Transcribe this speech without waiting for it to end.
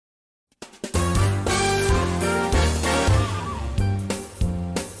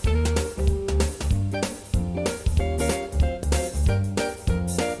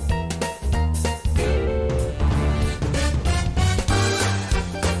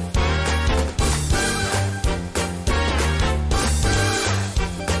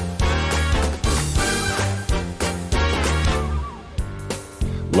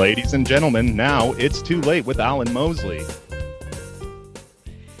Ladies and gentlemen, now it's too late with Alan Mosley.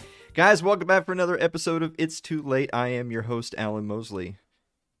 Guys, welcome back for another episode of It's Too Late. I am your host, Alan Mosley.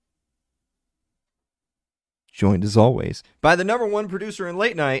 Joined as always by the number one producer in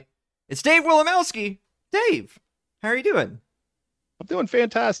late night, it's Dave Willimowski. Dave, how are you doing? I'm doing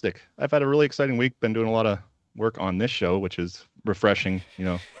fantastic. I've had a really exciting week. Been doing a lot of work on this show, which is refreshing,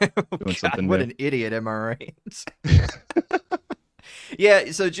 doing something what new. An idiot, am I right?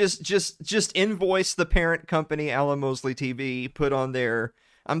 Yeah, so just invoice the parent company, Alan Mosley TV, put on their,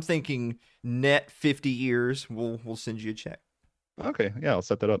 I'm thinking net 50 years. We'll send you a check. Okay, yeah, I'll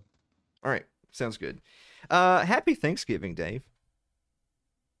set that up. All right, sounds good. Happy Thanksgiving, Dave.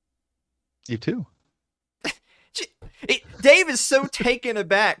 You too. Dave is so taken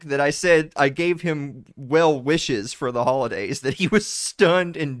aback that I said I gave him well wishes for the holidays that he was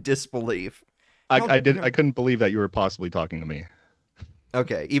stunned in disbelief. I couldn't believe that you were possibly talking to me.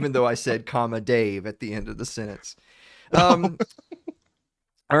 Okay, even though I said comma Dave at the end of the sentence. All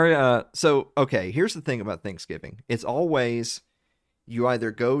right, okay, here's the thing about Thanksgiving. It's always you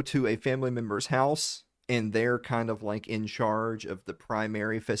either go to a family member's house and they're kind of like in charge of the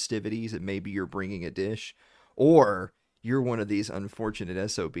primary festivities and maybe you're bringing a dish, or you're one of these unfortunate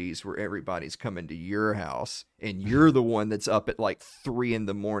SOBs where everybody's coming to your house and you're the one that's up at like 3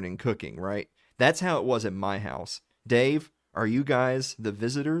 a.m. cooking, right? That's how it was at my house. Dave, are you guys the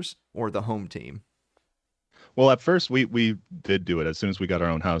visitors or the home team? Well, at first we did do it. As soon as we got our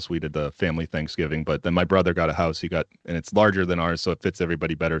own house, we did the family Thanksgiving. But then my brother got a house. And it's larger than ours, so it fits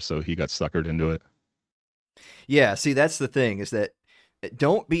everybody better. So he got suckered into it. Yeah, see, that's the thing, is that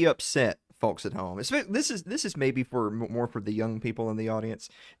don't be upset, folks at home. This is maybe more for the young people in the audience.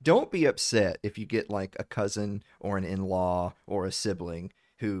 Don't be upset if you get like a cousin or an in-law or a sibling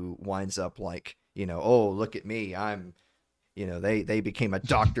who winds up like, oh, look at me, I'm, they became a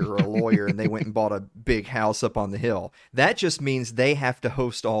doctor or a lawyer and they went and bought a big house up on the hill. That just means they have to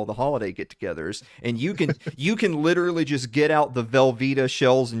host all the holiday get-togethers, and you can literally just get out the Velveeta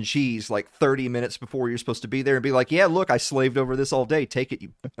shells and cheese like 30 minutes before you're supposed to be there and be like, yeah, look, I slaved over this all day. Take it,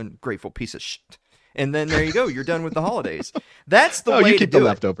 you ungrateful piece of shit. And then there you go. You're done with the holidays. That's the way you to keep do the it.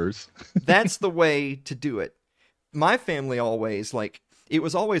 leftovers. That's the way to do it. My family always it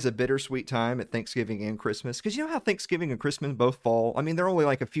was always a bittersweet time at Thanksgiving and Christmas, because you know how Thanksgiving and Christmas both fall? I mean, they're only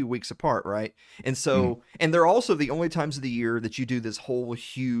like a few weeks apart, right? And so, and they're also the only times of the year that you do this whole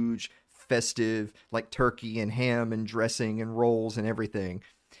huge festive, like turkey and ham and dressing and rolls and everything.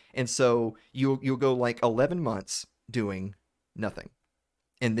 And so you'll go like 11 months doing nothing.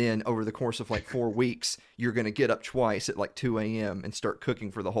 And then over the course of like 4 weeks, you're going to get up twice at like 2 a.m. and start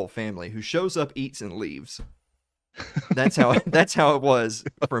cooking for the whole family, who shows up, eats, and leaves. That's how it was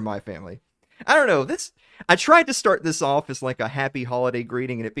for my family. I don't know. I tried to start this off as like a happy holiday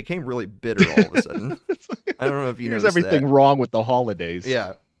greeting, and it became really bitter all of a sudden. I don't know if you noticed that. There's everything wrong with the holidays.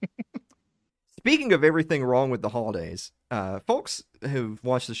 Yeah. Speaking of everything wrong with the holidays, folks who've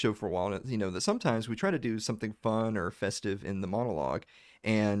watched the show for a while, that sometimes we try to do something fun or festive in the monologue.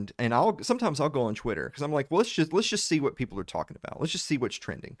 And sometimes I'll go on Twitter because I'm like, well, let's just see what people are talking about. Let's just see what's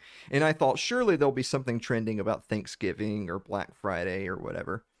trending. And I thought surely there'll be something trending about Thanksgiving or Black Friday or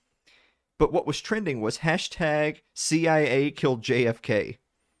whatever. But what was trending was hashtag CIA killed JFK.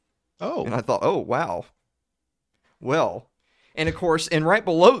 Oh. And I thought, oh wow. Well, and of course, and right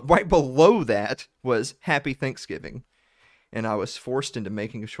below that was Happy Thanksgiving. And I was forced into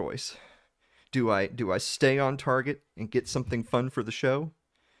making a choice. Do I stay on target and get something fun for the show?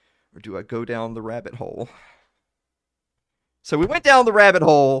 Or do I go down the rabbit hole? So we went down the rabbit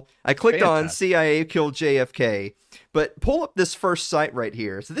hole. I clicked on CIA killed JFK. But pull up this first site right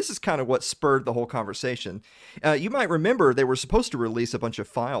here. So this is kind of what spurred the whole conversation. You might remember they were supposed to release a bunch of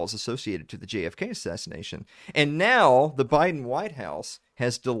files associated to the JFK assassination. And now the Biden White House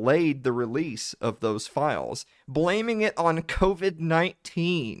has delayed the release of those files, blaming it on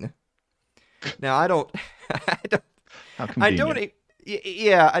COVID-19. Now I don't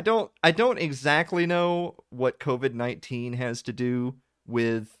exactly know what COVID-19 has to do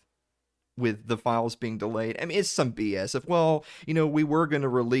with the files being delayed. I mean, it's some BS of, well, we were going to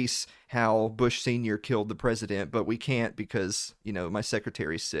release how Bush Sr. killed the president, but we can't because, my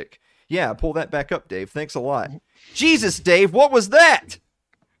secretary's sick. Yeah, pull that back up, Dave. Thanks a lot. Jesus, Dave, what was that?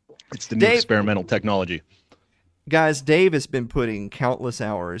 It's the new experimental technology. Guys, Dave has been putting countless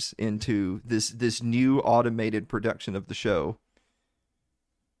hours into this new automated production of the show.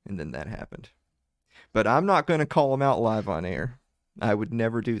 And then that happened. But I'm not going to call him out live on air. I would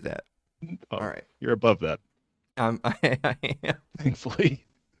never do that. Oh, all right. You're above that. I am. Thankfully.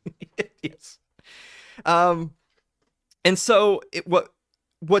 Yes. And so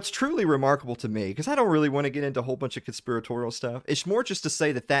what's truly remarkable to me, because I don't really want to get into a whole bunch of conspiratorial stuff, it's more just to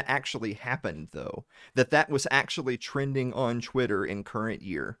say that that actually happened, though. That was actually trending on Twitter in current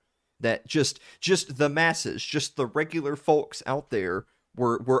year. That just the masses, just the regular folks out there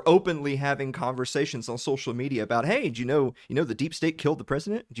were openly having conversations on social media about, hey, did you know the deep state killed the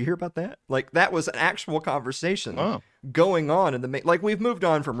president? Did you hear about that? Like, that was an actual conversation going on in the like, we've moved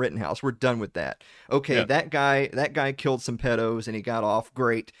on from Rittenhouse. We're done with that. Okay, yeah. that guy killed some pedos and he got off.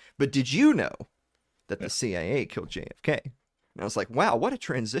 Great. But did you know that the CIA killed JFK? And I was like, wow, what a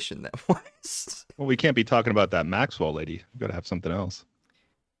transition that was. Well, we can't be talking about that Maxwell lady. We've got to have something else.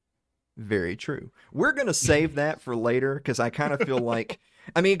 Very true. We're going to save that for later, because I kind of feel like,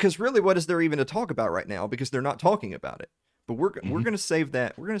 I mean, because really, what is there even to talk about right now? Because they're not talking about it. But we're going to save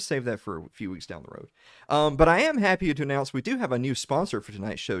that. We're going to save that for a few weeks down the road. But I am happy to announce we do have a new sponsor for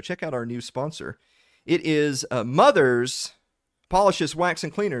tonight's show. Check out our new sponsor. It is Mother's Polishes, Wax,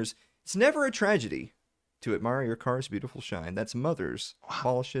 and Cleaners. It's never a tragedy to admire your car's beautiful shine. That's Mother's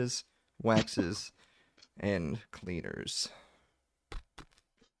Polishes, Waxes, and Cleaners.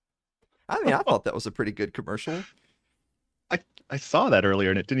 I mean, I thought that was a pretty good commercial. I saw that earlier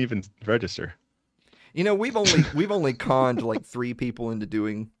and it didn't even register. You know, we've only conned like 3 people into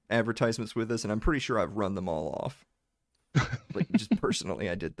doing advertisements with us, and I'm pretty sure I've run them all off. Like, just personally,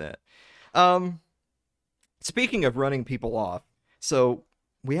 I did that. Speaking of running people off, so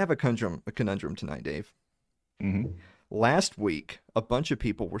we have a conundrum tonight, Dave. Mm-hmm. Last week, a bunch of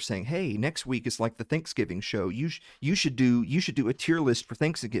people were saying, "Hey, next week is like the Thanksgiving show. You should do a tier list for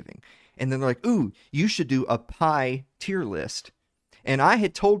Thanksgiving." And then they're like, "Ooh, you should do a pie tier list." And I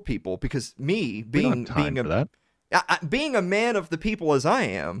had told people, because me being a man of the people as I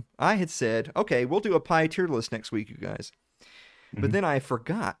am, I had said, "Okay, we'll do a pie tier list next week, you guys." Mm-hmm. But then I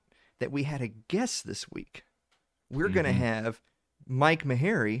forgot that we had a guest this week. We're going to have Mike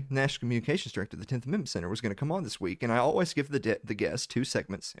Maharrey, National Communications Director of the 10th Amendment Center, was going to come on this week, and I always give the guest 2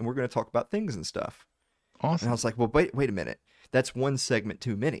 segments, and we're going to talk about things and stuff. Awesome. And I was like, well, wait a minute. That's 1 segment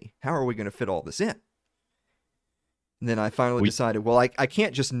too many. How are we going to fit all this in? And then I finally decided, well, I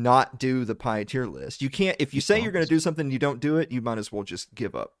can't just not do the pie tier list. You can't, if you say you're going to do something and you don't do it, you might as well just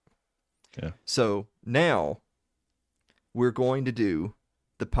give up. Yeah. So now we're going to do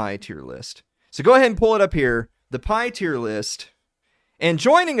the pie tier list. So go ahead and pull it up here. The pie tier list. And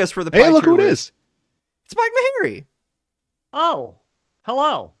joining us for the pie tier list. Hey, look who it is. It's Mike Maharrey. Oh,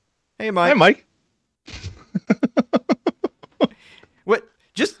 hello. Hey, Mike. Hey, Mike. What?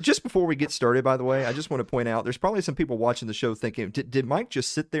 Just before we get started, by the way, I just want to point out, there's probably some people watching the show thinking, did Mike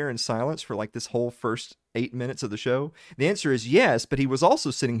just sit there in silence for like this whole first 8 minutes of the show? The answer is yes, but he was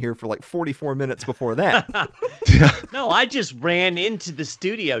also sitting here for like 44 minutes before that. No, I just ran into the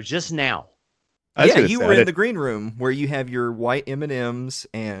studio just now. Yeah, you were in the green room where you have your white M&Ms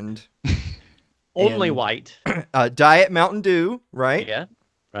and... Only white. Diet Mountain Dew, right? Yeah,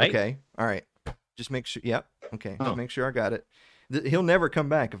 right. Okay, all right. Just make sure... Yep, okay. Just make sure I got it. He'll never come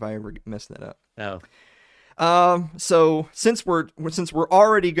back if I ever mess that up. Oh. So since we're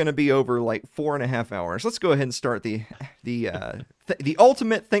already going to be over like 4.5 hours, let's go ahead and start the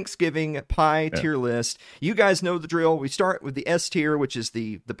ultimate Thanksgiving pie tier list. You guys know the drill. We start with the S tier, which is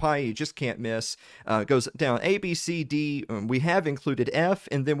the pie you just can't miss. It goes down A, B, C, D. We have included F,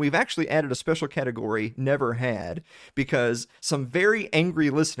 and then we've actually added a special category, never had, because some very angry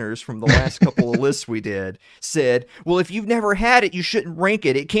listeners from the last couple of lists we did said, well, if you've never had it, you shouldn't rank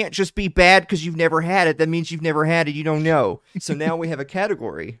it. It can't just be bad because you've never had it. That means you've never had it. You don't know. So now we have a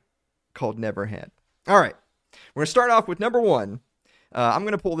category called never had. All right. We're going to start off with number 1. I'm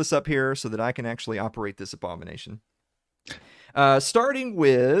going to pull this up here so that I can actually operate this abomination. Starting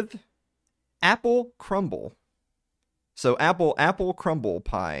with apple crumble. So apple crumble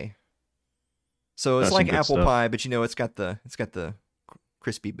pie. So it's like apple pie, but it's got the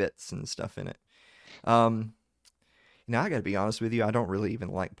crispy bits and stuff in it. Now I got to be honest with you, I don't really even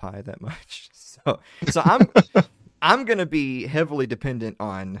like pie that much. So I'm going to be heavily dependent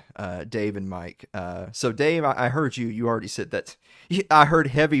on Dave and Mike. So Dave, I heard you already said that. I heard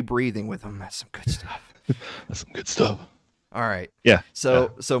heavy breathing with them. That's some good stuff. That's some good stuff. All right. Yeah.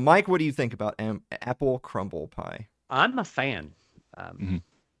 So Mike, what do you think about apple crumble pie? I'm a fan.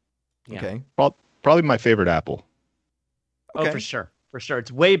 Yeah. Okay. Probably my favorite apple. Okay. Oh, for sure. For sure.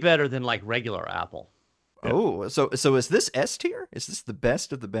 It's way better than like regular apple. Yeah. Oh, so is this S tier? Is this the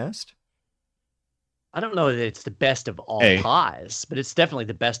best of the best? I don't know that it's the best of all pies, but it's definitely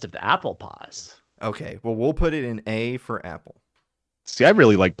the best of the apple pies. Okay, well, we'll put it in A for apple. See, I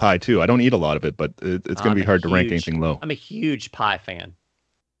really like pie, too. I don't eat a lot of it, but it's going to be hard to rank anything low. I'm a huge pie fan.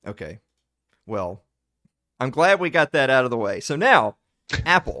 Okay. Well, I'm glad we got that out of the way. So now,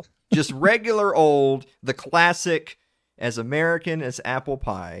 Apple. Just regular old, the classic, as American as apple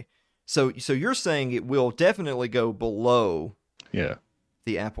pie. So you're saying it will definitely go below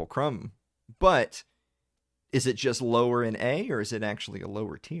the apple crumb. But is it just lower in A, or is it actually a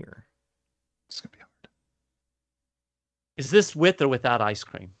lower tier? It's going to be hard. Is this with or without ice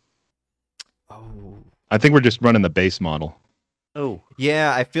cream? Oh. I think we're just running the base model. Oh.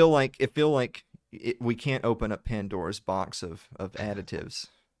 Yeah, I feel like we can't open up Pandora's box of additives.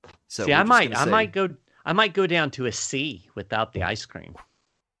 So see, I might go down to a C without the ice cream.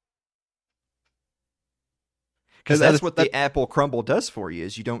 Because that's what the apple crumble does for you,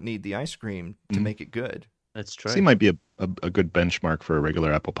 is you don't need the ice cream to make it good. That's true. C might be a good benchmark for a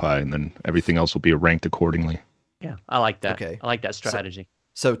regular apple pie, and then everything else will be ranked accordingly. Yeah, I like that. Okay. I like that strategy.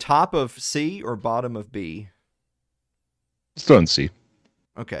 So top of C or bottom of B? Still in C.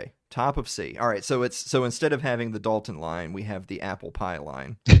 Okay, top of C. All right, so instead of having the Dalton line, we have the apple pie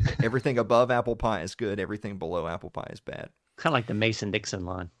line. Everything above apple pie is good. Everything below apple pie is bad. Kind of like the Mason-Dixon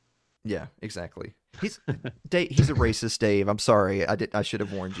line. Yeah, exactly. He's a racist, Dave. I'm sorry. I should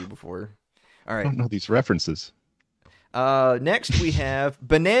have warned you before. All right. I don't know these references. Next we have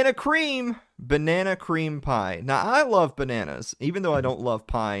banana cream pie. Now I love bananas, even though I don't love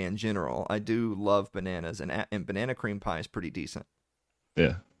pie in general. I do love bananas, and banana cream pie is pretty decent.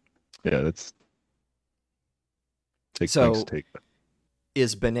 Yeah, that's take.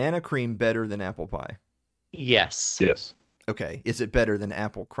 Is banana cream better than apple pie? Yes. Yes. Okay. Is it better than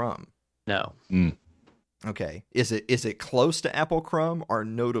apple crumb? No. Okay. Is it close to apple crumb or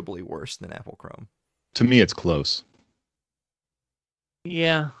notably worse than apple crumb? To me, it's close.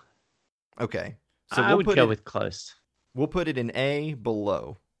 Yeah. Okay. So I would go with close. We'll put it in A,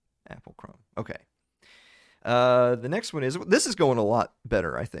 below apple crumb. Okay. The next one this is going a lot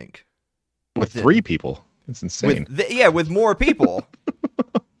better, I think. With 3 people. It's insane. With more people.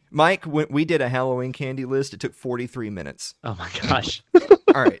 Mike, when we did a Halloween candy list, it took 43 minutes. Oh my gosh.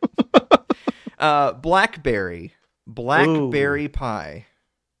 All right. Blackberry pie.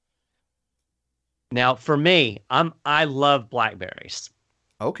 Now, for me, I love blackberries.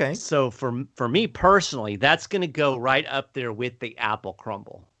 Okay. So for me personally, that's going to go right up there with the apple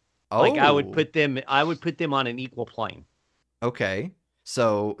crumble. Oh. Like I would put them on an equal plane. Okay.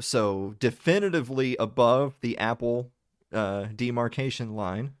 So definitively above the apple demarcation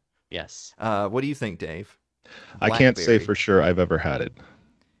line. Yes. What do you think, Dave? I can't say for sure I've ever had it.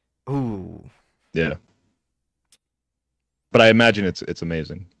 Ooh. Yeah. But I imagine it's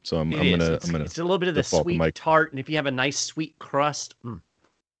amazing. So I'm gonna it's a little bit of the sweet tart, and if you have a nice sweet crust.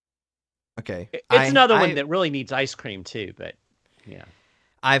 Okay. It's another one that really needs ice cream too, but yeah.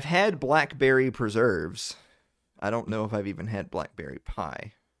 I've had blackberry preserves. I don't know if I've even had blackberry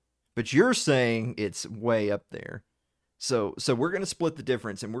pie. But you're saying it's way up there. So we're going to split the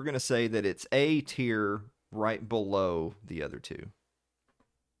difference, and we're going to say that it's A tier right below the other two.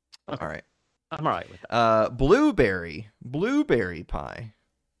 Okay. All right. I'm all right with that. Blueberry pie.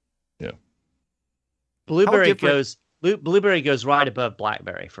 Yeah. Blueberry goes right above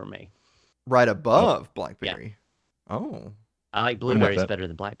blackberry for me. Right above blackberry. Yeah. Oh. I like blueberries better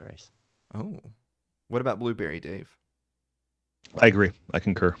than blackberries. Oh. What about blueberry, Dave? I agree. I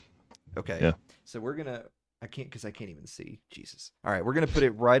concur. Okay. Yeah. So we're going to I can't even see. Jesus. All right, we're going to put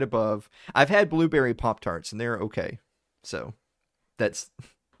it right above. I've had blueberry Pop-Tarts and they're okay. So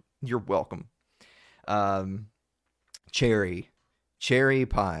you're welcome. Cherry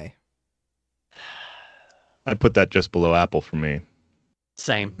pie. I'd put that just below apple for me.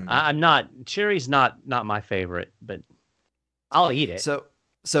 Same. Mm-hmm. Cherry's not my favorite, but I'll eat it.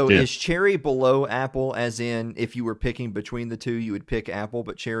 So is cherry below apple, as in if you were picking between the two, you would pick apple,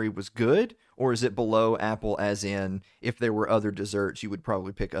 but cherry was good? Or is it below apple, as in if there were other desserts, you would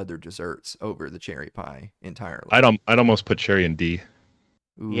probably pick other desserts over the cherry pie entirely? I'd almost put cherry in D.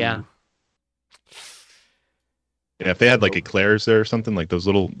 Ooh. Yeah. Yeah, if they had like eclairs there or something, like those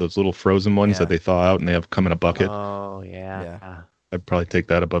little frozen ones that they thaw out and they have come in a bucket. Oh yeah. I'd probably take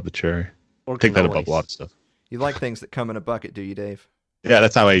that above the cherry. Or take that above a lot of stuff. You like things that come in a bucket, do you, Dave? Yeah,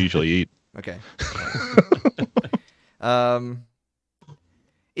 that's how I usually eat. Okay.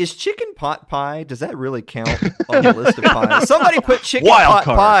 Is chicken pot pie, does that really count on the list of pies? Somebody put chicken pot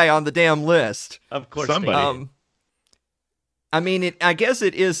pie on the damn list. Of course somebody. I mean, I guess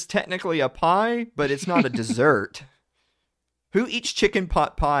it is technically a pie, but it's not a dessert. Who eats chicken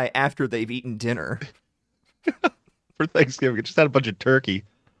pot pie after they've eaten dinner? For Thanksgiving, I just had a bunch of turkey.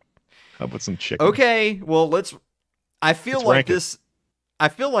 How about some chicken? Okay, well, I feel like this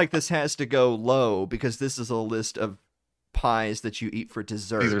has to go low because this is a list of pies that you eat for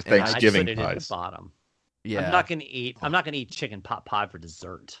dessert. These are Thanksgiving pies. At the pies. bottom. Yeah. I'm not gonna eat chicken pot pie for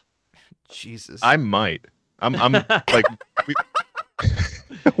dessert. Jesus. I might. I'm like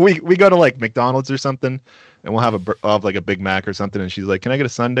we go to like McDonald's or something, and we'll I'll have like a Big Mac or something, and she's like, "Can I get a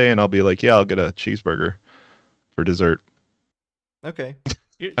sundae?" And I'll be like, "Yeah, I'll get a cheeseburger for dessert." Okay.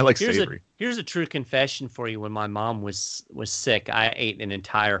 I like savory. Here's a true confession for you. When my mom was sick, I ate an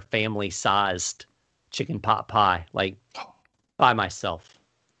entire family-sized chicken pot pie, like by myself.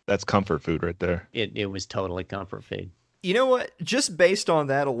 That's comfort food right there. It was totally comfort food. You know what? Just based on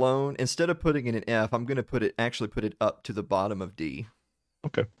that alone, instead of putting it in F, I'm going to actually put it up to the bottom of D.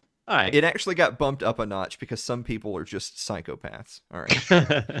 Okay. All right. It actually got bumped up a notch because some people are just psychopaths. All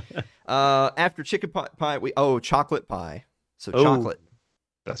right. After chicken pot pie, chocolate pie. So chocolate.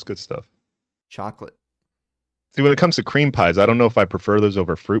 That's good stuff. Chocolate. See, when it comes to cream pies, I don't know if I prefer those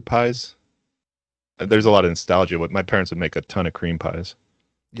over fruit pies. There's a lot of nostalgia. My parents would make a ton of cream pies.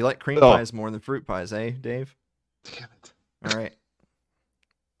 You like cream pies more than fruit pies, eh, Dave? Damn it. All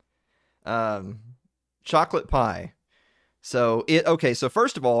right. Chocolate pie. So so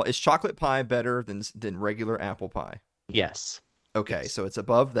first of all, is chocolate pie better than regular apple pie? Yes. Okay, so it's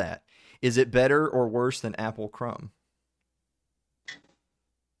above that. Is it better or worse than apple crumb?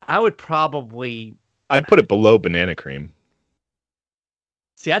 I'd put it below banana cream.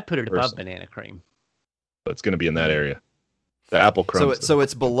 See, I'd put it above banana cream. So it's going to be in that area. The apple crumb. So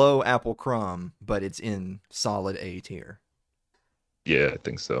it's below apple crumb, but it's in solid A tier. Yeah, I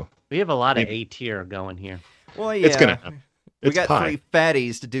think so. We have a lot of A tier going here. Well, yeah. It's going to happen. We got pie. 3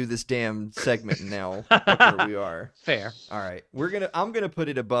 fatties to do this damn segment, and now look where we are. Fair. All right, I'm gonna put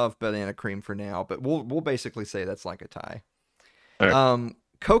it above banana cream for now, but we'll basically say that's like a tie. All right.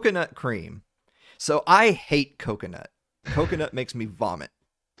 Coconut cream. So I hate coconut. Coconut makes me vomit.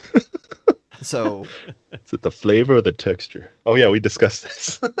 So is it the flavor or the texture? Oh yeah, we discussed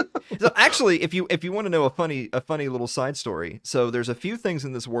this. So actually, if you want to know a funny little side story, so there's a few things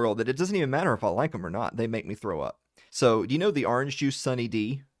in this world that it doesn't even matter if I like them or not. They make me throw up. So do you know the orange juice Sunny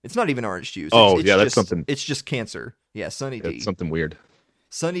D? It's not even orange juice. It's that's just, something. It's just cancer. Yeah, Sunny D. It's something weird.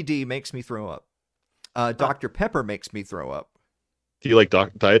 Sunny D makes me throw up. Dr. Pepper makes me throw up. Do you like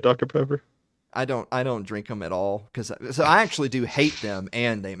Diet Dr. Pepper? I don't drink them at all so I actually do hate them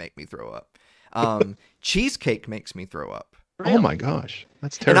and they make me throw up. Cheesecake makes me throw up. Really? Oh my gosh,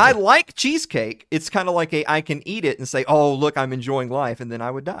 that's terrible. And I like cheesecake. It's kind of like I can eat it and say, "Oh, look, I'm enjoying life," and then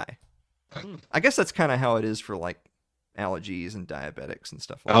I would die. I guess that's kind of how it is for like allergies and diabetics and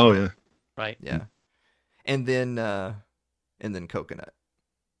stuff like that. Oh yeah, right. Yeah, and then coconut.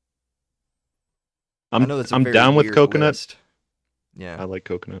 I know that's I'm down with coconut. List. Yeah, I like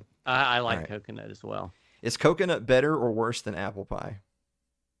coconut. I like coconut as well. Is coconut better or worse than apple pie?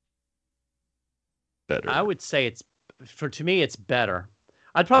 Better. I would say to me it's better.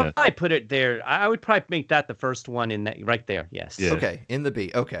 I'd probably put it there. I would probably make that the first one in that right there. Yes. Yeah. Okay, in the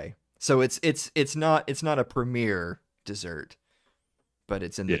B. Okay. So it's not a premier dessert, but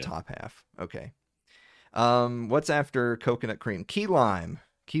it's in the top half. Okay. What's after coconut cream? Key lime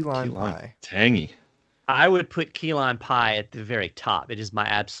pie. Tangy. I would put key lime pie at the very top. It is my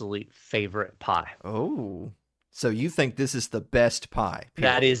absolute favorite pie. Oh. So you think this is the best pie?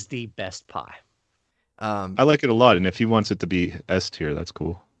 Period. That is the best pie. I like it a lot, and if he wants it to be S tier, that's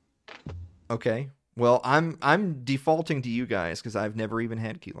cool. Okay. Well, I'm defaulting to you guys because I've never even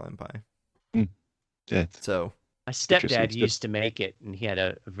had key lime pie. Yeah. So my stepdad used to make it, and he had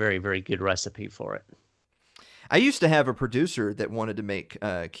a very, very good recipe for it. I used to have a producer that wanted to make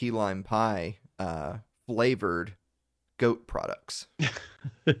key lime pie flavored goat products.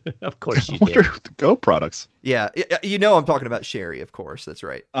 Of course you did. The goat products? Yeah. You know I'm talking about Sherry, of course. That's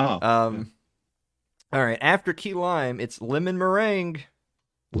right. Oh. All right. After key lime, it's lemon meringue.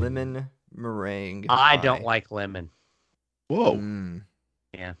 Lemon meringue. I don't like lemon. Whoa.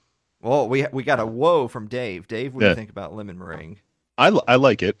 Yeah. Well, we got a whoa from Dave. Dave, what do you think about lemon meringue? I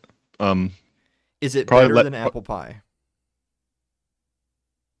like it. Is it better than apple pie?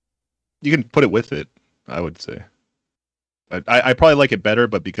 You can put it with it, I would say. I probably like it better,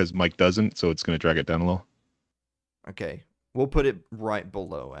 but because Mike doesn't, so it's going to drag it down a little. Okay. We'll put it right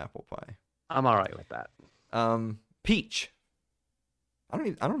below apple pie. I'm all right with that. Peach. I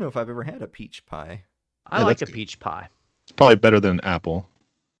don't know if I've ever had a peach pie. I like a peach pie. It's probably better than apple.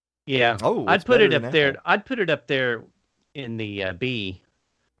 Yeah. Oh, I'd put it up there. I'd put it up there in the B.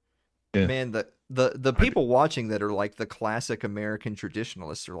 Yeah. Man, the people watching that are like the classic American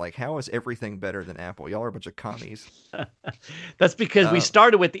traditionalists are like, how is everything better than apple? Y'all are a bunch of commies. That's because we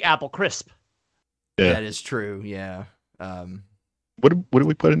started with the apple crisp. Yeah. That is true. Yeah. What do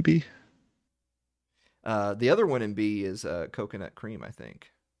we put in B? The other one in B is coconut cream, I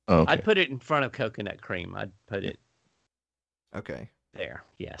think. Oh, okay. I'd put it in front of coconut cream. I'd put it Okay, there.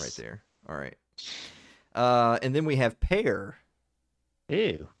 Yes. right there. All right. And then we have pear.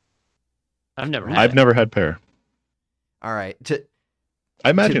 Ew. I've never had I've it. never had pear. All right. I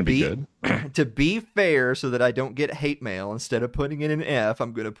imagine To it'd be be- good. To be fair, so that I don't get hate mail, instead of putting it in F,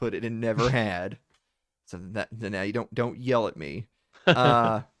 I'm going to put it in never had. So that now you don't yell at me.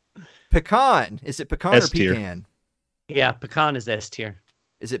 Pecan. Is it pecan S or tier. pecan? Yeah, pecan is S tier.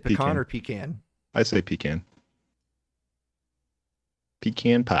 Is it pecan, Pecan. or pecan? I say pecan.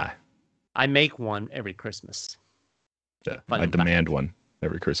 Pecan pie. I make one every Christmas. Yeah, Fun I fact. demand one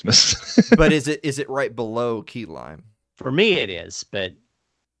every Christmas. But is it right below key lime? For me, it is, but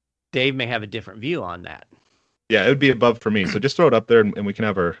Dave may have a different view on that. Yeah, it would be above for me. So just throw it up there, and we can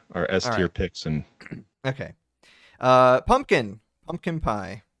have our S All tier right. picks and Okay. Pumpkin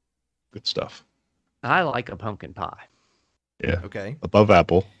pie. good stuff. I like a pumpkin pie. Yeah, Okay. above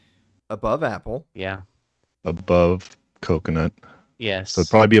apple, Above apple. Yeah. above coconut. Yes. So it'd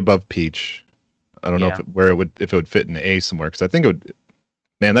probably be above peach. I don't know Yeah. if it would fit in the A somewhere, because I think it would.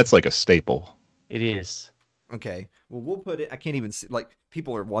 Man, that's like a staple. It is. Okay. Well, we'll put it. I can't even see. Like,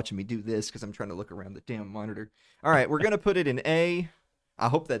 people are watching me do this because I'm trying to look around the damn monitor. All right, we're gonna put it in A. I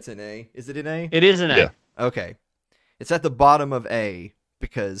hope that's in A. Is it in A? It is an A. Yeah. Okay. It's at the bottom of A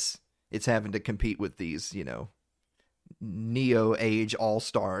because it's having to compete with these, neo age all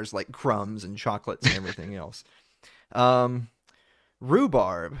stars like crumbs and chocolates and everything else.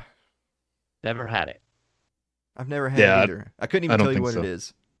 Rhubarb. Never had it. I've never had Yeah, it either. I couldn't I even don't tell you think what so. it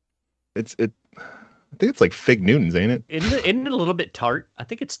is. I think it's like Fig Newtons, ain't it? Isn't it a little bit tart? I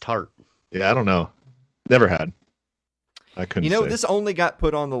think it's tart. Yeah, I don't know. Never had. I couldn't say. This only got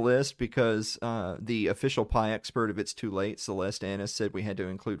put on the list because the official pie expert of It's Too Late, Celeste Annis, said we had to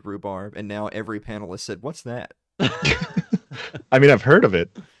include rhubarb, and now every panelist said, "What's that?" I mean, I've heard of it.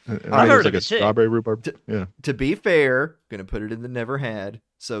 I heard It's like of a it, too. strawberry rhubarb. Yeah. To be fair, gonna put it in the never had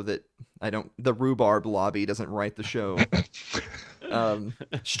so that the rhubarb lobby doesn't write the show.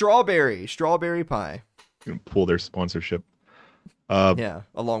 Strawberry pie. You can pull their sponsorship. Yeah,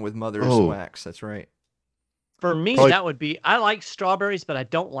 along with Mother's Oh. wax. That's right. For me, Probably- that would be. I like strawberries, but I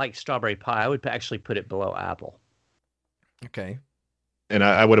don't like strawberry pie. I would actually put it below apple. Okay. And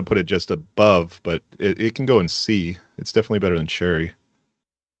I would have put it just above, but it can go in C. It's definitely better than cherry.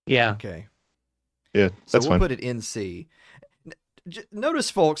 Yeah. Okay. Yeah, So that's we'll fine. put it in C. Notice,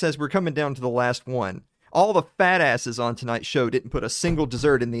 folks, as we're coming down to the last one, all the fat asses on tonight's show didn't put a single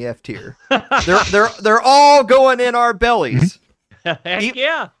dessert in the F tier. They're all going in our bellies. Heck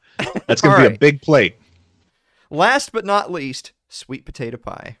yeah. That's going to All be right. a big plate. Last but not least, sweet potato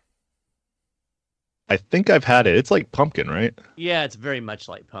pie. I think I've had it. It's like pumpkin, right? Yeah, it's very much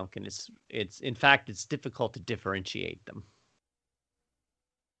like pumpkin. It's in fact it's difficult to differentiate them.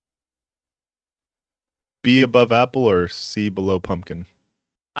 B above apple or C below pumpkin?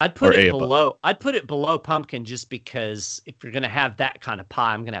 I'd put Or it A above. below. I'd put it below pumpkin just because if you're gonna have that kind of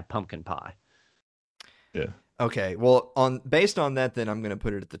pie, I'm gonna have pumpkin pie. Okay, well, based on that, then I'm going to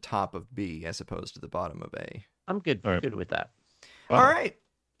put it at the top of B as opposed to the bottom of A. I'm good. All right. Good with that. Wow. All right,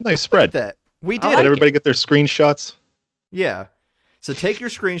 Nice spread. that we I did. like Did it. everybody get their screenshots? Yeah. So take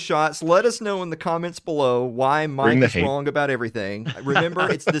your screenshots. Let us know in the comments below why Mike the is hate. wrong about everything. Remember,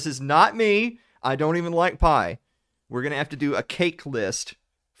 this is not me. I don't even like pie. We're gonna have to do a cake list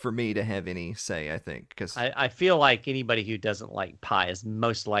for me to have any say. I think because I feel like anybody who doesn't like pie is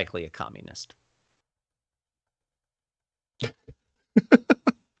most likely a communist.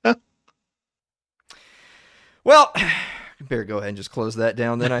 well, better go ahead and just close that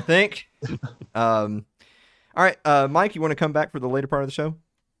down. Then I think. All right, Mike, you want to come back for the later part of the show?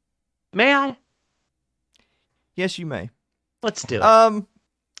 May I? Yes, you may. Let's do it.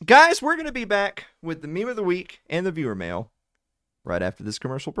 Guys, we're gonna be back with the meme of the week and the viewer mail right after this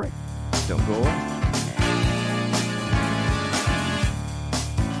commercial break. Don't go away.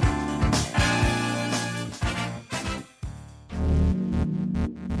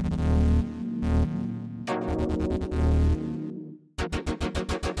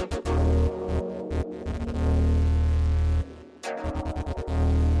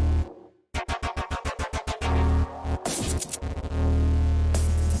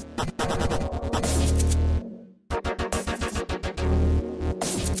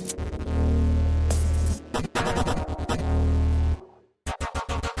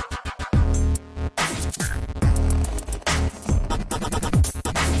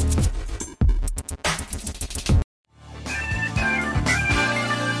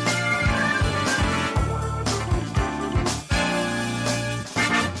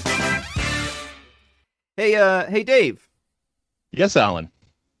 Hey, Dave. Yes, Alan.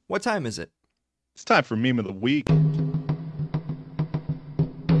 What time is it? It's time for meme of the week.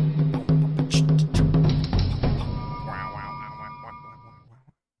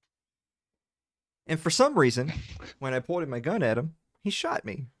 And for some reason, when I pointed my gun at him, he shot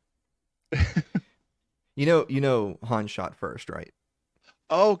me. You know, Han shot first, right?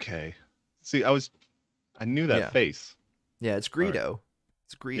 Okay. See, I knew that face. Yeah, it's Greedo. Right.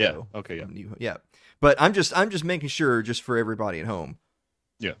 It's Greedo. Yeah. Okay. Yeah. Yeah. But I'm just making sure, just for everybody at home.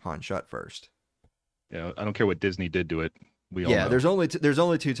 Yeah. Han shot first. Yeah. I don't care what Disney did to it. We all know. There's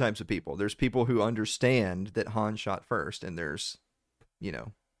only two types of people. There's people who understand that Han shot first, and there's,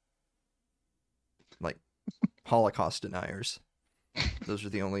 like Holocaust deniers. Those are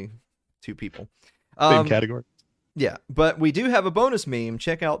the only two people. Same category. Yeah, but we do have a bonus meme.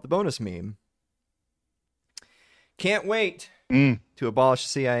 Check out the bonus meme. Can't wait to abolish the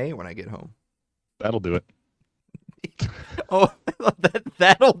CIA when I get home. That'll do it. Oh,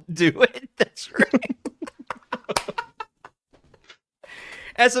 that'll do it. That's right.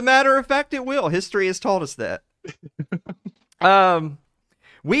 As a matter of fact, it will. History has taught us that.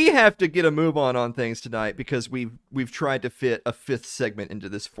 We have to get a move on things tonight because we've tried to fit a fifth segment into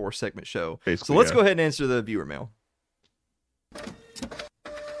this 4-segment show. Basically, so let's go ahead and answer the viewer mail.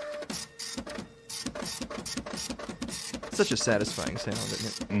 Such a satisfying sound,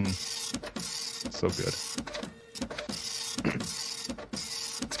 isn't it? So good.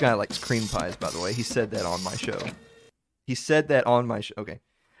 This guy likes cream pies, by the way. He said that on my show. Okay.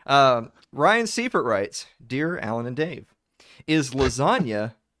 Ryan Seifert writes, Dear Alan and Dave, is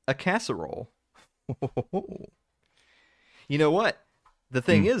lasagna a casserole? You know what? The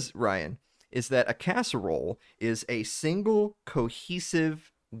thing is, Ryan, is that a casserole is a single,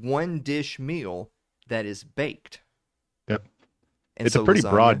 cohesive, one-dish meal that is baked. Yep. And it's a pretty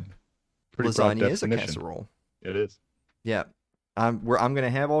broad lasagna is a definition. casserole. It is. Yeah. I'm going to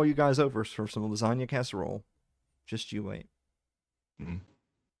have all you guys over for some lasagna casserole. Just you wait.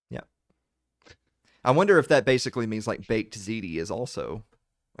 Yeah. I wonder if that basically means like baked ziti is also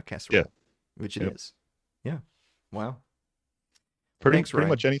a casserole. Yeah. Which it is. Yeah. Wow. Pretty Ryan.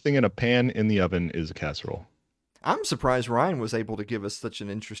 much anything in a pan in the oven is a casserole. I'm surprised Ryan was able to give us such an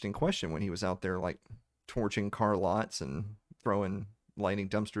interesting question when he was out there like torching car lots and lighting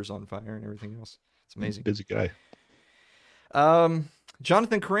dumpsters on fire and everything else. It's amazing. Busy guy.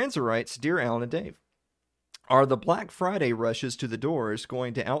 Jonathan Carranza writes, Dear Alan and Dave, are the Black Friday rushes to the doors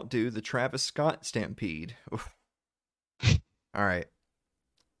going to outdo the Travis Scott stampede? Oof. All right.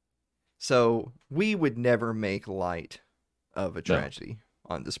 So we would never make light of a tragedy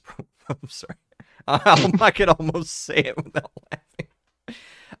on this program. I'm sorry. I could almost say it without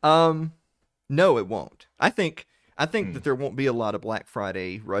laughing. No, it won't. I think that there won't be a lot of Black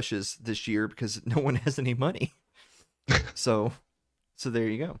Friday rushes this year because no one has any money. So there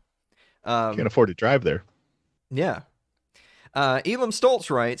you go. Can't afford to drive there. Yeah. Elam Stoltz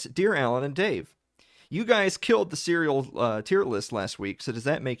writes, Dear Alan and Dave, you guys killed the cereal tier list last week, so does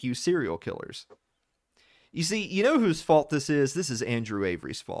that make you serial killers? You see, you know whose fault this is? This is Andrew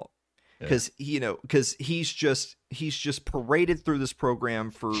Avery's fault. Because he's just paraded through this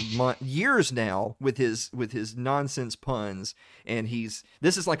program for years now with his nonsense puns, and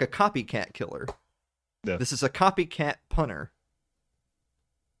this is like a copycat killer. Yeah. This is a copycat punner.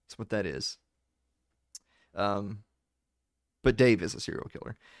 That's what that is. But Dave is a serial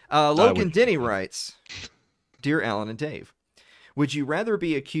killer. Logan Denny writes, Dear Alan and Dave, would you rather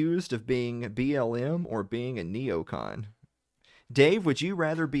be accused of being BLM or being a neocon? Dave, would you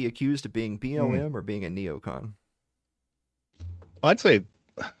rather be accused of being BLM or being a neocon? I'd say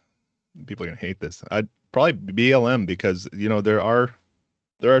people are gonna hate this. I'd probably BLM because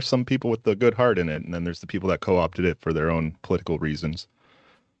there are some people with a good heart in it, and then there's the people that co-opted it for their own political reasons.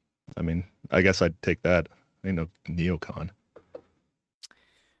 I mean, I guess I'd take that. Neocon.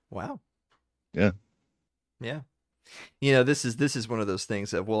 Wow. Yeah. Yeah. This is one of those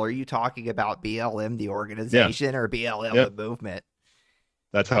things of, well, are you talking about BLM, the organization, or BLM, the movement?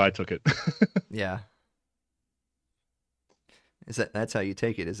 That's how I took it. Yeah. That's how you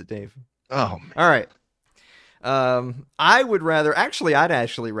take it, is it, Dave? Oh, man. All right. I'd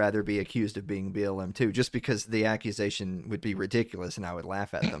actually rather be accused of being BLM too, just because the accusation would be ridiculous and I would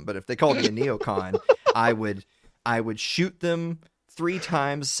laugh at them. But if they called me a neocon, I would shoot them 3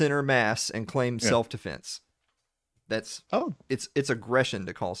 times center mass and claim self-defense. It's aggression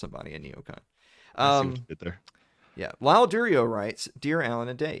to call somebody a neocon. I see what you did there. Yeah. Lyle Durio writes, Dear Alan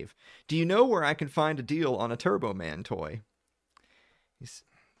and Dave, do you know where I can find a deal on a Turbo Man toy?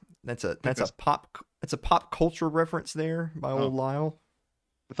 That's a pop culture reference there by old Lyle.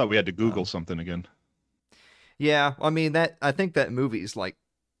 I thought we had to Google something again. Yeah, I mean I think that movie's like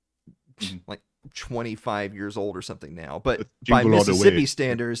like 25 years old or something now. But With by Jingle All the Way. Mississippi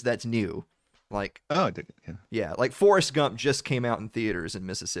standards, that's new. Like, Oh, I did. Yeah. yeah, like Forrest Gump just came out in theaters in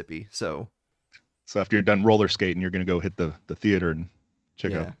Mississippi. So So after you're done roller skating, you're gonna go hit the theater and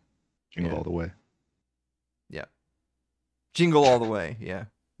check yeah, out Jingle Yeah. All the Way. yeah, Jingle All the Way. Yeah,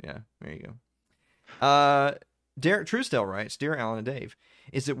 yeah. There you go. Derek Truesdale writes, "Dear Alan and Dave,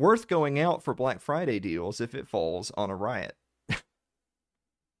 is it worth going out for Black Friday deals if it falls on a riot?"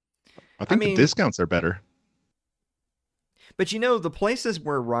 I think mean- the discounts are better. But you know, the places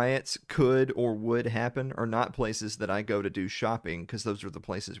where riots could or would happen are not places that I go to do shopping, because those are the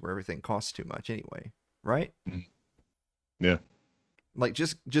places where everything costs too much anyway, right? Yeah. Like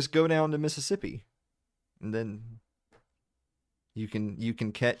just go down to Mississippi, and then you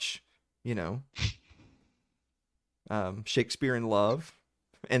can catch, you know, Shakespeare in Love,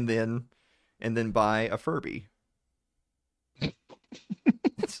 and then buy a Furby.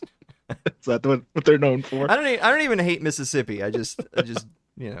 Is that what they're known for? I don't even hate Mississippi. I just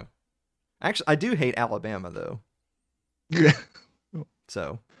you know, actually I do hate Alabama though.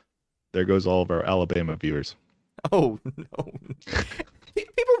 So There goes all of our Alabama viewers. oh no,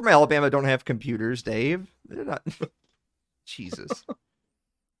 people from Alabama don't have computers, Dave. They're not. Jesus.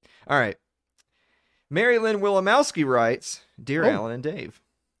 All right. Mary Lynn Willimowski writes, "Dear Alan and Dave,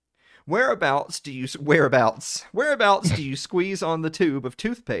 whereabouts do you squeeze on the tube of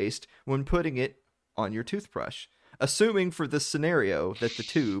toothpaste when putting it on your toothbrush, assuming for this scenario that the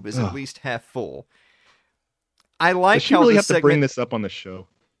tube is at least half full?" I like Does she how really this have to bring segment. this up on the show?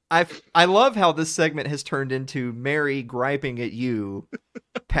 I love how this segment has turned into Mary griping at you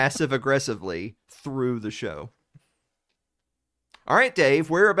passive aggressively through the show. All right, Dave,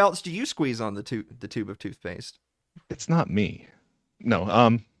 whereabouts do you squeeze on the tube of toothpaste? It's not me. No,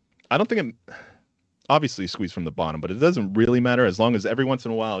 I don't think it. Obviously, squeeze from the bottom, but it doesn't really matter as long as every once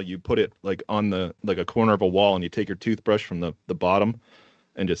in a while you put it like on a corner of a wall and you take your toothbrush from the bottom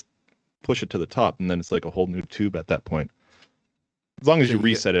and just push it to the top, and then it's like a whole new tube at that point. As long as So you you-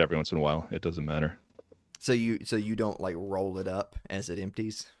 reset it every once in a while, it doesn't matter. So you don't like roll it up as it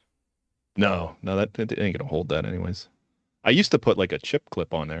empties? No, that ain't gonna hold that anyways. I used to put like a chip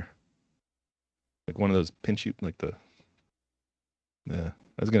clip on there, like one of those pinch you like the. Yeah,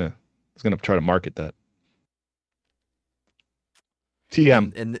 I was gonna try to market that.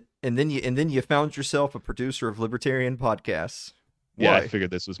 TM. And then you found yourself a producer of libertarian podcasts. Yeah, I Why?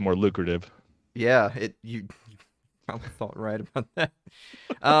 figured this was more lucrative. Yeah, you probably thought right about that.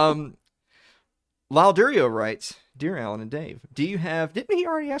 Lyle Durio writes, "Dear Alan and Dave, do you have..." Didn't he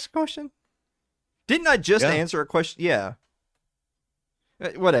already ask a question? Didn't I just Yeah. answer a question? Yeah.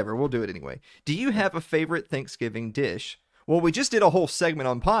 Whatever, we'll do it anyway. Do you have a favorite Thanksgiving dish? Well, we just did a whole segment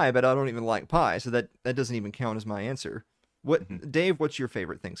on pie, but I don't even like pie, so that doesn't even count as my answer. Dave, what's your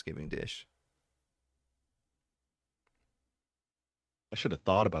favorite Thanksgiving dish? I should have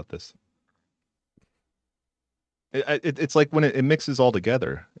thought about this. It's like when it mixes all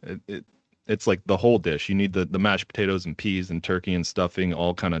together. It's like the whole dish. You need the mashed potatoes and peas and turkey and stuffing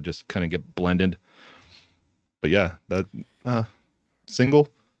all kind of get blended. But yeah, that single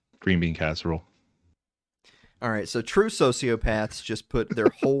green bean casserole. All right, so true sociopaths just put their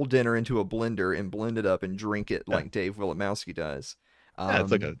whole dinner into a blender and blend it up and drink it like Dave Willimowski does. Yeah,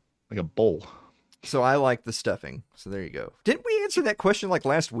 it's like a bowl. So I like the stuffing. So there you go. Didn't we answer that question like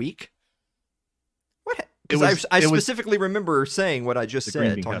last week? What? Because I specifically remember saying what I just the green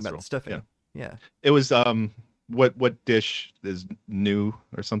said, bean talking about casserole. the stuffing. Yeah. It was what dish is new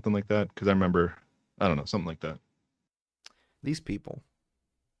or something like that? Because I remember, I don't know, something like that. These people.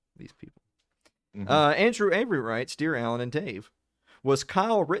 Mhm. Andrew Avery writes, "Dear Alan and Dave, was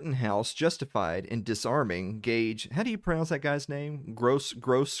Kyle Rittenhouse justified in disarming Gage..." How do you pronounce that guy's name?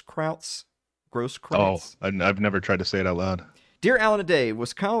 Grosskreutz? Grosskreutz? I've never tried to say it out loud. "Dear Alan and Dave,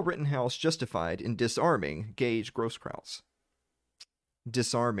 was Kyle Rittenhouse justified in disarming Gage Grosskreutz?"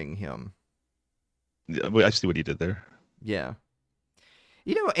 Disarming him. Yeah, I see what he did there. Yeah.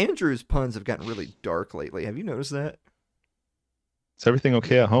 You know, Andrew's puns have gotten really dark lately. Have you noticed that? Is everything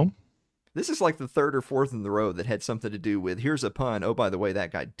okay at home? This is like the third or fourth in the row that had something to do with, here's a pun, oh, by the way,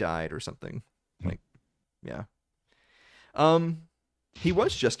 that guy died or something. Like, yeah. He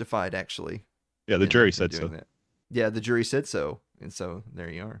was justified, actually. Yeah, the in- jury in said doing so. that. Yeah, the jury said so. And so there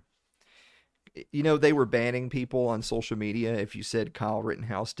you are. You know, they were banning people on social media if you said Kyle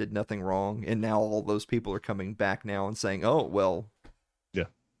Rittenhouse did nothing wrong. And now all those people are coming back now and saying, oh, well. Yeah.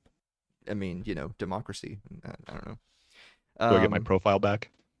 I mean, you know, democracy. I don't know. Do I get my profile back?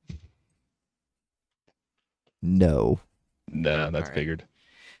 No. Nah, that's All right. figured.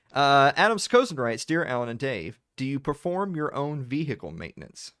 Adam Skosen writes, "Dear Alan and Dave, do you perform your own vehicle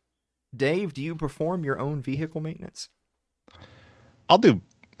maintenance?" Dave, do you perform your own vehicle maintenance? I'll do.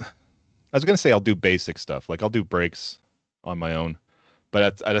 I was gonna say I'll do basic stuff. Like I'll do brakes on my own,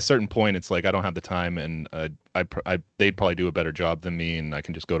 but at a certain point, it's like I don't have the time, and they'd probably do a better job than me, and I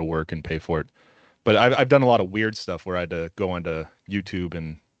can just go to work and pay for it. But I've done a lot of weird stuff where I had to go onto YouTube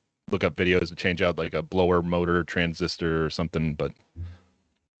and look up videos to change out like a blower motor transistor or something. But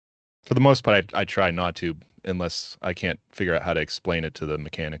for the most part, I try not to unless I can't figure out how to explain it to the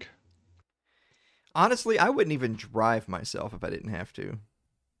mechanic. Honestly, I wouldn't even drive myself if I didn't have to.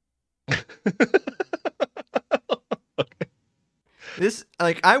 This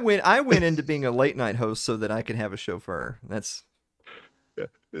I went into being a late night host so that I could have a chauffeur. That's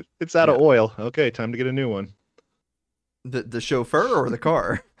it's out of oil. Okay, time to get a new one. The chauffeur or the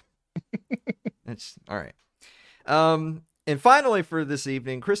car? That's all right. And finally for this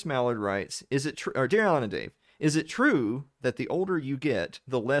evening, Chris Mallard writes, is it true, or Dear Alan and Dave, is it true that the older you get,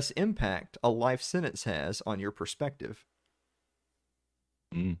 the less impact a life sentence has on your perspective?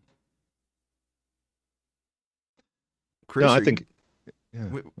 Mm. Chris, no, I think. Yeah.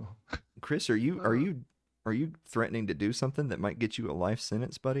 Chris, are you threatening to do something that might get you a life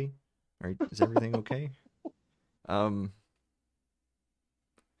sentence, buddy? Is everything okay?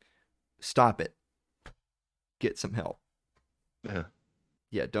 Stop it. Get some help. Yeah.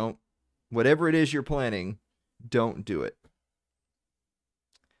 Yeah, don't. Whatever it is you're planning, don't do it.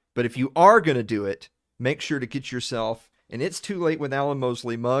 But if you are going to do it, make sure to get yourself an It's Too Late with Alan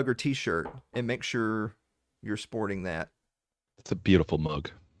Mosley mug or t-shirt, and make sure you're sporting that. It's a beautiful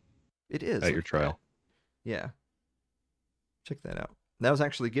mug. It is. At your trial. Yeah. Check that out. That was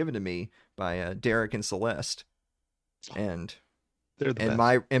actually given to me by Derek and Celeste. And they're the and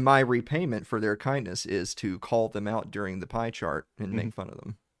best. my repayment for their kindness is to call them out during the pie chart and make fun of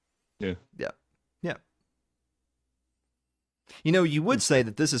them. Yeah. Yeah. Yeah. You know, you would say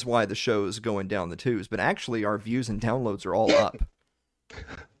that this is why the show is going down the tubes, but actually our views and downloads are all up.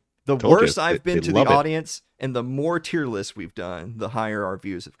 The worse I've been to the audience and the more tier lists we've done, the higher our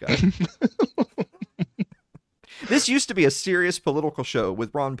views have gotten. This used to be a serious political show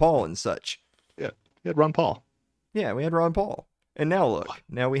with Ron Paul and such. Yeah, we had Ron Paul. Yeah, we had Ron Paul. And now look,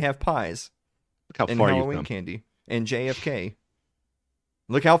 now we have pies. Look how and far Halloween you've come. candy and JFK.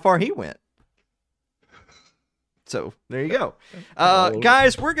 Look how far he went. So there you go.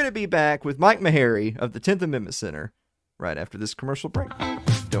 Guys, we're going to be back with Mike Maharrey of the 10th Amendment Center right after this commercial break.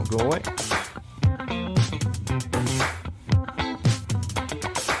 Don't go away.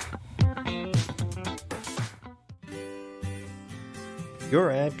 Your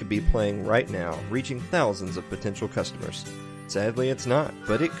ad could be playing right now, reaching thousands of potential customers. Sadly, it's not,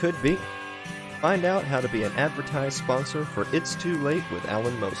 but it could be. Find out how to be an advertised sponsor for It's Too Late with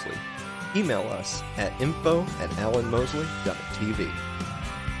Alan Mosley. Email us at info@alanmosley.tv.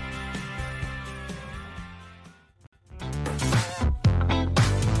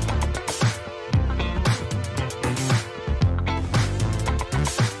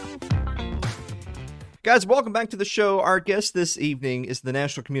 Guys, welcome back to the show. Our guest this evening is the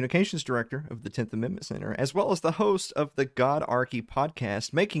National Communications Director of the 10th Amendment Center, as well as the host of the Godarchy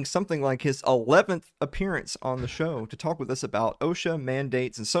podcast, making something like his 11th appearance on the show to talk with us about OSHA,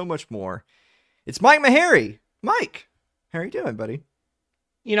 mandates, and so much more. It's Mike Maharrey. Mike, how are you doing, buddy?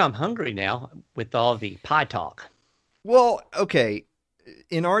 You know, I'm hungry now with all the pie talk. Well, okay.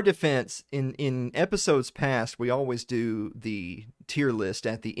 In our defense, in episodes past, we always do the tier list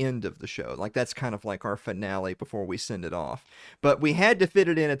at the end of the show. Like, that's kind of like our finale before we send it off. But we had to fit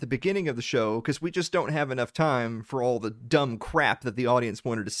it in at the beginning of the show because we just don't have enough time for all the dumb crap that the audience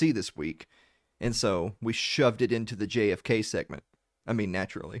wanted to see this week. And so we shoved it into the JFK segment. I mean,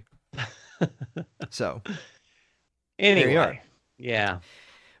 naturally. So, anyway, there you are. Yeah.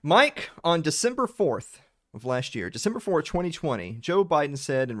 Mike, on December 4th of last year, December 4th, 2020, Joe Biden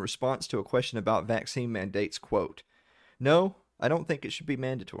said in response to a question about vaccine mandates, quote, "No, I don't think it should be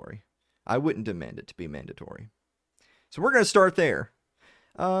mandatory. I wouldn't demand it to be mandatory." So we're going to start there.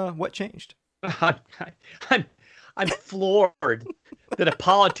 What changed? I'm floored that a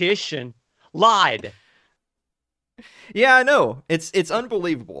politician lied. Yeah, I know. It's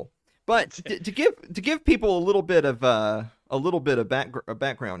unbelievable. But to give people a little bit of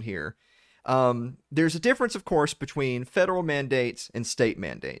background here, there's a difference, of course, between federal mandates and state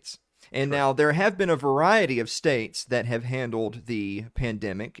mandates. And now there have been a variety of states that have handled the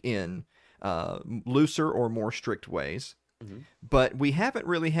pandemic in looser or more strict ways. Mm-hmm. But we haven't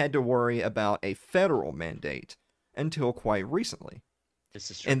really had to worry about a federal mandate until quite recently.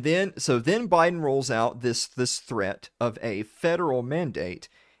 This is true. And then Biden rolls out this threat of a federal mandate.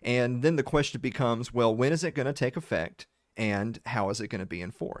 And then the question becomes, well, when is it going to take effect? and how is it going to be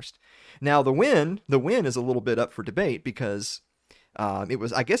enforced? Now, the when is a little bit up for debate because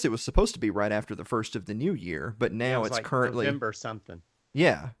I guess it was supposed to be right after the first of the new year, but now it's like currently November something.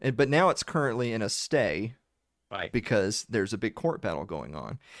 Yeah, but now it's currently in a stay, right? Because there's a big court battle going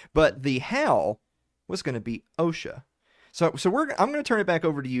on. But the how was going to be OSHA. So I'm going to turn it back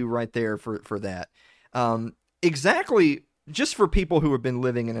over to you right there for that. Exactly. Just for people who have been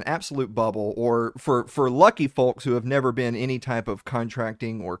living in an absolute bubble, or for lucky folks who have never been any type of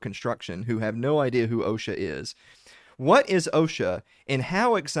contracting or construction, who have no idea who OSHA is. What is OSHA, and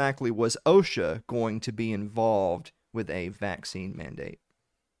how exactly was OSHA going to be involved with a vaccine mandate?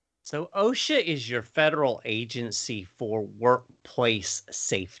 So OSHA is your federal agency for workplace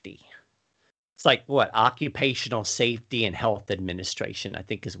safety. It's like what? Occupational Safety and Health Administration, I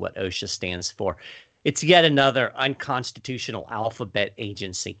think is what OSHA stands for. It's yet another unconstitutional alphabet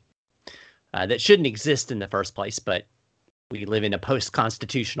agency that shouldn't exist in the first place, but we live in a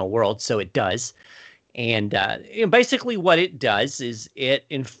post-constitutional world, so it does. And basically what it does is it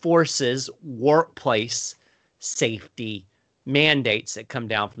enforces workplace safety mandates that come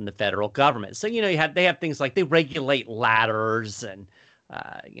down from the federal government. So, they have things like they regulate ladders and,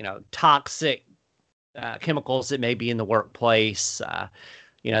 toxic chemicals that may be in the workplace.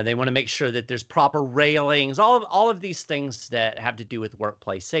 They want to make sure that there's proper railings, all of these things that have to do with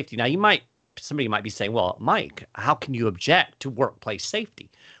workplace safety. Now, somebody might be saying, well, Mike, how can you object to workplace safety?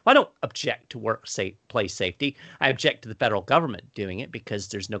 Well, I don't object to workplace safety. I object to the federal government doing it because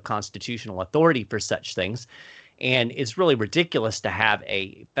there's no constitutional authority for such things. And it's really ridiculous to have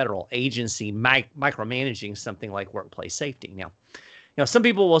a federal agency micromanaging something like workplace safety. Now, some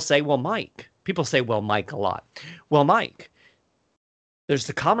people will say, well, Mike, people say, well, Mike a lot. Well, Mike, there's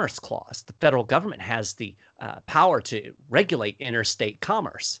the Commerce Clause. The federal government has the power to regulate interstate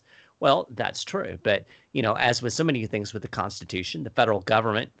commerce. Well, that's true. But, as with so many things with the Constitution, the federal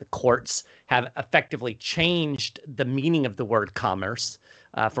government, the courts have effectively changed the meaning of the word commerce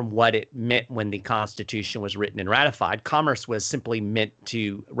from what it meant when the Constitution was written and ratified. Commerce was simply meant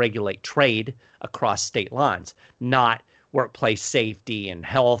to regulate trade across state lines, not workplace safety and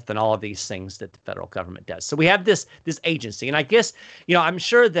health and all of these things that the federal government does. So we have this agency. And I guess, I'm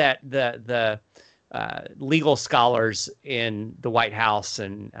sure that the legal scholars in the White House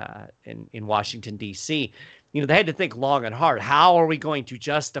and in Washington, D.C., they had to think long and hard. How are we going to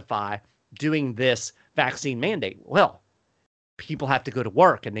justify doing this vaccine mandate? Well, people have to go to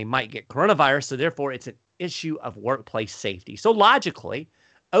work and they might get coronavirus. So therefore, it's an issue of workplace safety. So logically,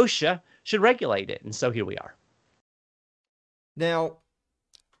 OSHA should regulate it. And so here we are. Now,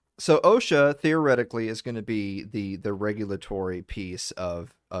 so OSHA theoretically is going to be the regulatory piece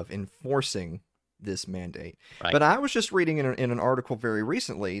of enforcing this mandate. Right. But I was just reading in an article very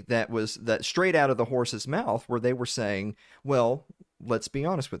recently that straight out of the horse's mouth, where they were saying, well, let's be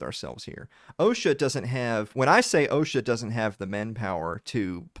honest with ourselves here. OSHA doesn't have, when I say OSHA doesn't have the manpower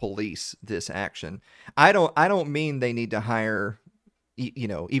to police this action, I don't mean they need to hire,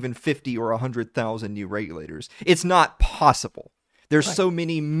 even 50 or 100,000 new regulators. It's not possible. There's right. So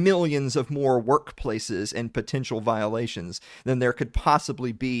many millions of more workplaces and potential violations than there could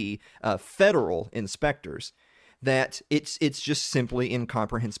possibly be federal inspectors, that it's just simply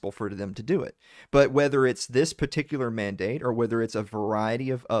incomprehensible for them to do it. But whether it's this particular mandate or whether it's a variety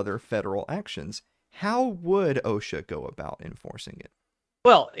of other federal actions, how would OSHA go about enforcing it?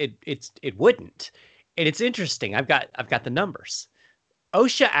 Well, it wouldn't. And it's interesting. I've got the numbers.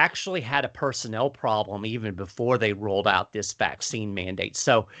 OSHA actually had a personnel problem even before they rolled out this vaccine mandate.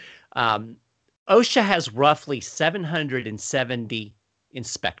 So OSHA has roughly 770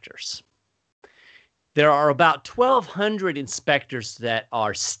 inspectors. There are about 1,200 inspectors that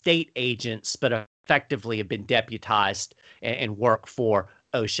are state agents, but effectively have been deputized and work for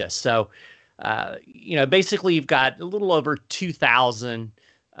OSHA. So, basically you've got a little over 2,000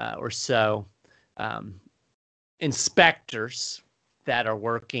 or so inspectors that are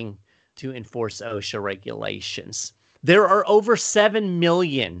working to enforce OSHA regulations. There are over 7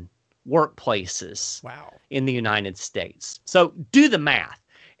 million workplaces in the United States. So do the math.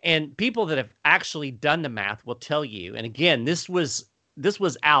 And people that have actually done the math will tell you, and again, this was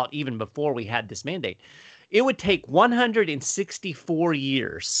out even before we had this mandate, it would take 164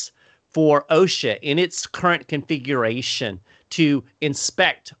 years for OSHA in its current configuration to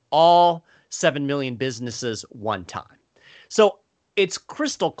inspect all 7 million businesses one time. So it's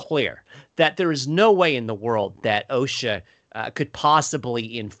crystal clear that there is no way in the world that OSHA could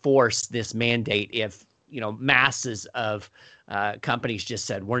possibly enforce this mandate if, masses of companies just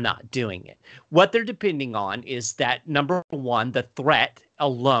said, we're not doing it. What they're depending on is that, number one, the threat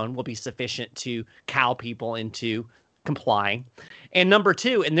alone will be sufficient to cow people into complying. And number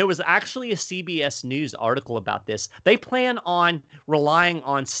two, and there was actually a CBS News article about this, they plan on relying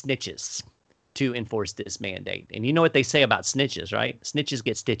on snitches to enforce this mandate. And you know what they say about snitches, right? Snitches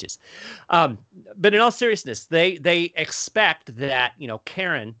get stitches. But in all seriousness, they expect that,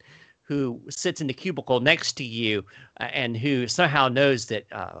 Karen, who sits in the cubicle next to you and who somehow knows that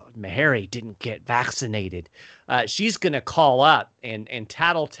Meharry didn't get vaccinated, she's going to call up and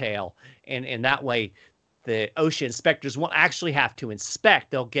tattletale. And that way, the OSHA inspectors won't actually have to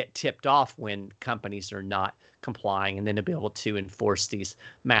inspect. They'll get tipped off when companies are not complying, and then they'll be able to enforce these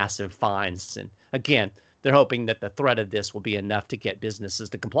massive fines. And again, they're hoping that the threat of this will be enough to get businesses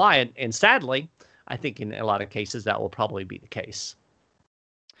to comply. And sadly, I think in a lot of cases that will probably be the case.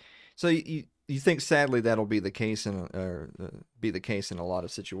 So you think sadly that'll be the case in a lot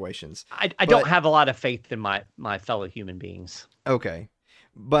of situations. I don't have a lot of faith in my fellow human beings. Okay.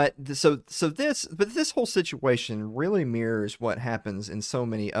 But this whole situation really mirrors what happens in so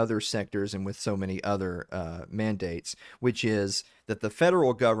many other sectors and with so many other mandates, which is that the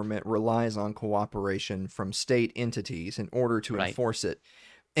federal government relies on cooperation from state entities in order to enforce it.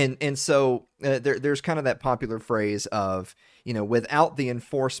 And so there's kind of that popular phrase of, without the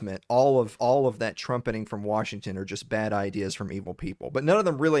enforcement, all of that trumpeting from Washington are just bad ideas from evil people. But none of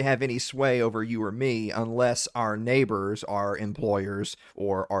them really have any sway over you or me unless our neighbors, our employers,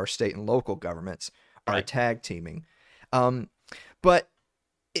 or our state and local governments are tag teaming. But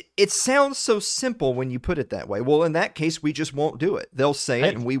it sounds so simple when you put it that way. Well, in that case, we just won't do it. They'll say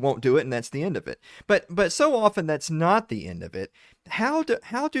it and we won't do it, and that's the end of it. But so often that's not the end of it. How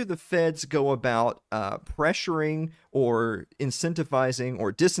do the feds go about pressuring or incentivizing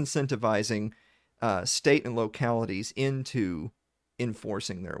or disincentivizing state and localities into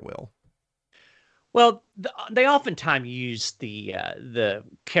enforcing their will? Well, they oftentimes use the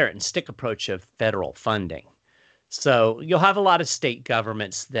carrot and stick approach of federal funding. So you'll have a lot of state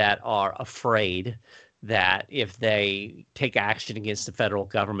governments that are afraid that if they take action against the federal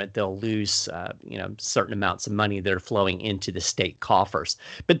government, they'll lose, certain amounts of money that are flowing into the state coffers.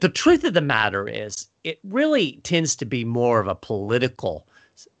 But the truth of the matter is, it really tends to be more of a political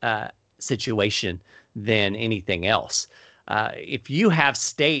situation than anything else. If you have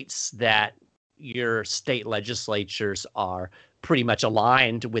states that your state legislatures are pretty much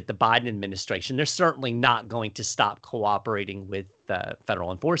aligned with the Biden administration, they're certainly not going to stop cooperating with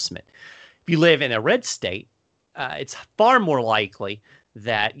federal enforcement. If you live in a red state, it's far more likely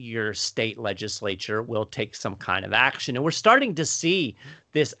that your state legislature will take some kind of action. And we're starting to see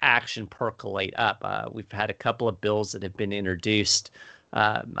this action percolate up. We've had a couple of bills that have been introduced.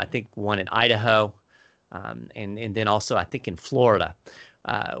 I think one in Idaho, and then also I think in Florida,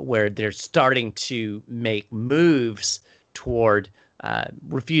 where they're starting to make moves toward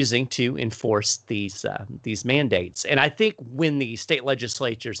refusing to enforce these mandates. And I think when the state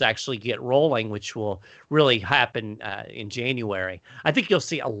legislatures actually get rolling, which will really happen in January, I think you'll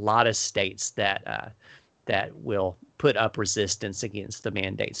see a lot of states that will put up resistance against the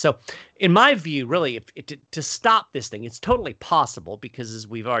mandate. So in my view, really, to stop this thing, it's totally possible because, as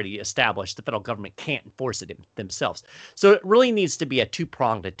we've already established, the federal government can't enforce it themselves. So it really needs to be a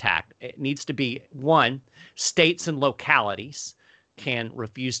two-pronged attack. It needs to be, one, states and localities can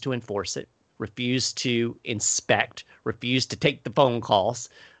refuse to enforce it, refuse to inspect, refuse to take the phone calls,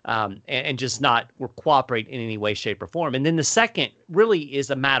 and just not cooperate in any way, shape, or form. And then the second really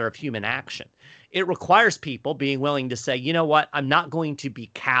is a matter of human action. It requires people being willing to say, you know what, I'm not going to be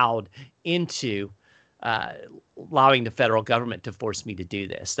cowed into allowing the federal government to force me to do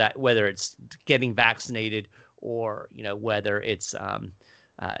this. That whether it's getting vaccinated or whether it's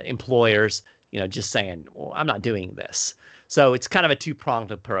employers, just saying, well, I'm not doing this. So it's kind of a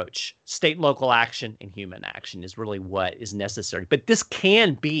two-pronged approach. State and local action and human action is really what is necessary. But this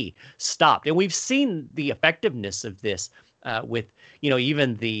can be stopped. And we've seen the effectiveness of this with,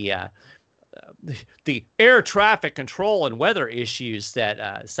 even the air traffic control and weather issues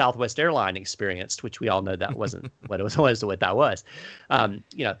that Southwest Airline experienced, which we all know that wasn't what that was.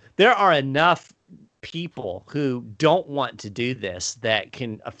 There are enough people who don't want to do this that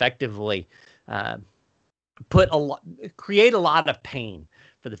can effectively create a lot of pain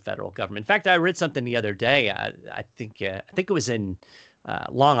for the federal government. In fact, I read something the other day. I think it was in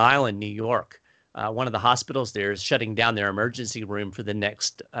Long Island, New York. One of the hospitals there is shutting down their emergency room for the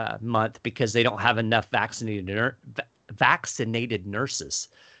next month because they don't have enough vaccinated nurses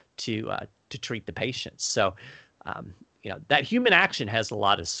to treat the patients. So, that human action has a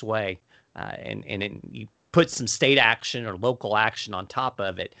lot of sway, and you put some state action or local action on top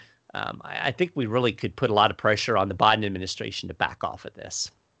of it. I think we really could put a lot of pressure on the Biden administration to back off of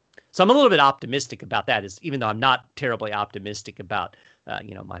this. So I'm a little bit optimistic about that, even though I'm not terribly optimistic about,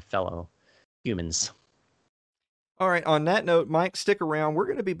 my fellow humans. All right. On that note, Mike, stick around. We're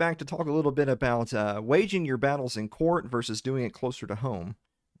going to be back to talk a little bit about waging your battles in court versus doing it closer to home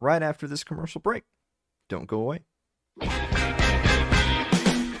right after this commercial break. Don't go away.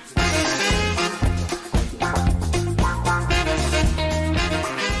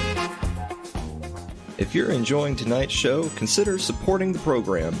 If you're enjoying tonight's show, consider supporting the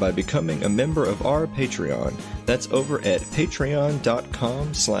program by becoming a member of our Patreon. That's over at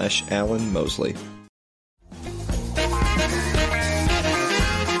patreon.com/Alan Mosley.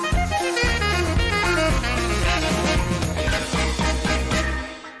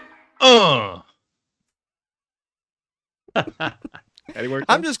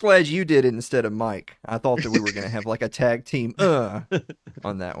 I'm just glad you did it instead of Mike. I thought that we were going to have like a tag team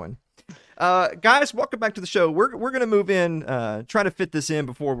on that one. Guys, welcome back to the show. We're going to move in, try to fit this in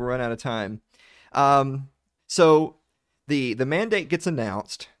before we run out of time. So the mandate gets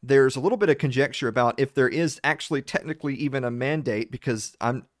announced. There's a little bit of conjecture about if there is actually technically even a mandate, because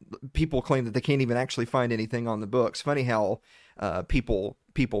people claim that they can't even actually find anything on the books. Funny how people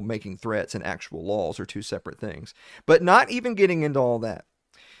making threats and actual laws are two separate things. But not even getting into all that.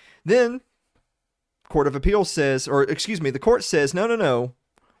 Then Court of Appeals says, the court says, no.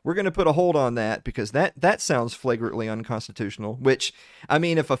 We're going to put a hold on that because that sounds flagrantly unconstitutional, which, I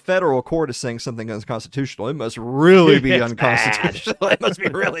mean, if a federal court is saying something unconstitutional, it must really be unconstitutional. It must be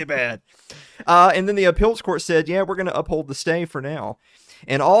really bad. And then the appeals court said, yeah, we're going to uphold the stay for now.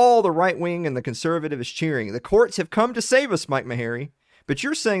 And all the right wing and the conservative is cheering. The courts have come to save us, Mike Maharrey. But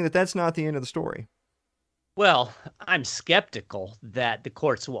you're saying that that's not the end of the story. Well, I'm skeptical that the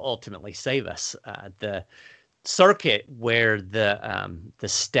courts will ultimately save us. The circuit where the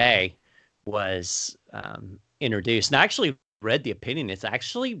stay was introduced, and I actually read the opinion. It's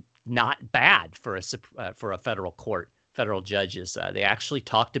actually not bad for a federal court, federal judges. They actually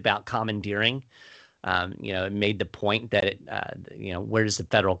talked about commandeering. It made the point that where does the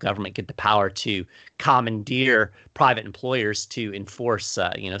federal government get the power to commandeer private employers to enforce,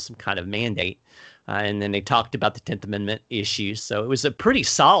 some kind of mandate? And then they talked about the 10th Amendment issues. So it was a pretty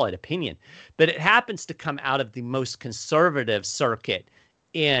solid opinion, but it happens to come out of the most conservative circuit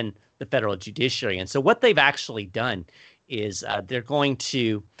in the federal judiciary. And so what they've actually done is they're going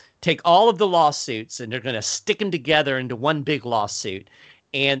to take all of the lawsuits and they're going to stick them together into one big lawsuit.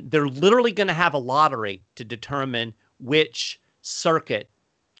 And they're literally going to have a lottery to determine which circuit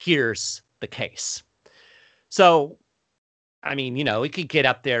hears the case. So, I mean, it could get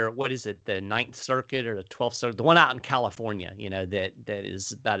up there. What is it? The 9th Circuit or the 12th Circuit? The one out in California, that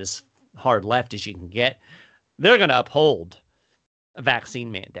is about as hard left as you can get. They're going to uphold a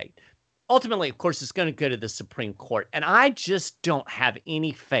vaccine mandate. Ultimately, of course, it's going to go to the Supreme Court. And I just don't have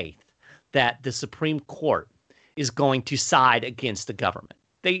any faith that the Supreme Court is going to side against the government.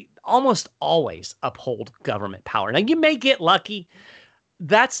 They almost always uphold government power. Now, you may get lucky.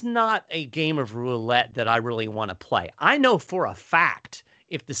 That's not a game of roulette that I really want to play. I know for a fact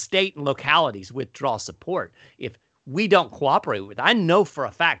if the state and localities withdraw support, if we don't cooperate with it, I know for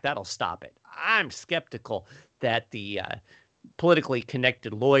a fact that'll stop it. I'm skeptical that the politically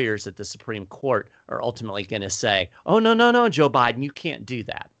connected lawyers at the Supreme Court are ultimately going to say, oh, no, Joe Biden, you can't do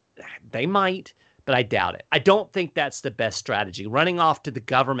that. They might, but I doubt it. I don't think that's the best strategy. Running off to the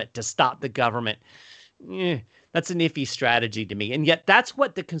government to stop the government, that's an iffy strategy to me. And yet that's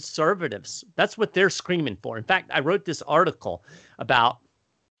what the conservatives, that's what they're screaming for. In fact, I wrote this article about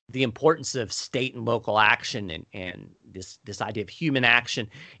the importance of state and local action and this idea of human action.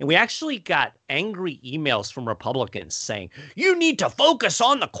 And we actually got angry emails from Republicans saying, you need to focus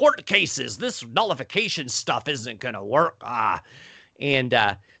on the court cases. This nullification stuff isn't going to work.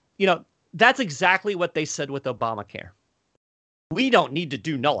 That's exactly what they said with Obamacare. We don't need to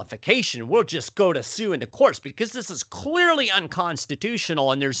do nullification. We'll just go to sue in the courts because this is clearly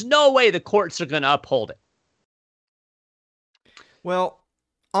unconstitutional and there's no way the courts are going to uphold it. Well,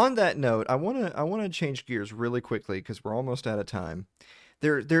 on that note, I want to change gears really quickly because we're almost out of time.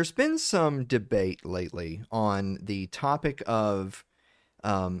 There's been some debate lately on the topic of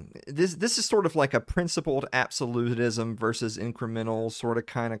this is sort of like a principled absolutism versus incremental sort of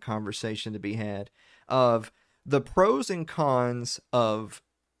kind of conversation to be had of the pros and cons of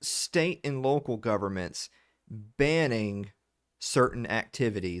state and local governments banning certain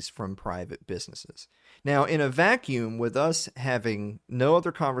activities from private businesses. Now, in a vacuum, with us having no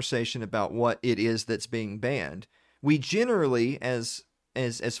other conversation about what it is that's being banned, we generally, as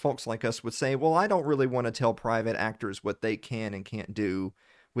folks like us would say, well, I don't really want to tell private actors what they can and can't do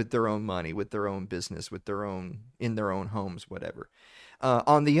with their own money, with their own business, in their own homes, whatever.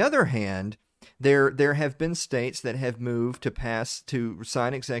 On the other hand, there have been states that have moved to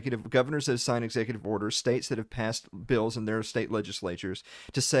sign governors that have signed executive orders, states that have passed bills in their state legislatures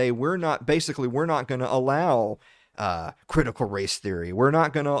to say we're not going to allow critical race theory. We're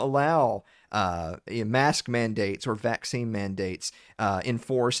not going to allow mask mandates or vaccine mandates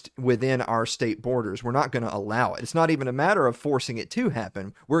enforced within our state borders. We're not going to allow it. It's not even a matter of forcing it to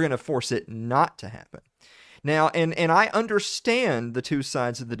happen. We're going to force it not to happen. Now, and I understand the two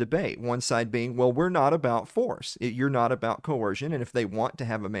sides of the debate. One side being, well, we're not about force. You're not about coercion. And if they want to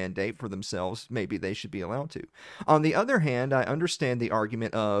have a mandate for themselves, maybe they should be allowed to. On the other hand, I understand the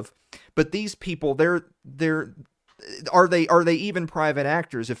argument of, but these people, are they even private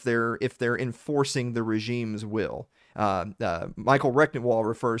actors if they're enforcing the regime's will? Michael Rectenwald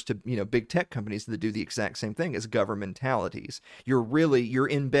refers to big tech companies that do the exact same thing as governmentalities. You're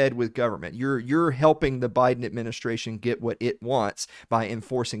in bed with government. You're helping the Biden administration get what it wants by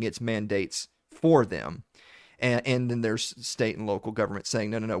enforcing its mandates for them. And then there's state and local government saying,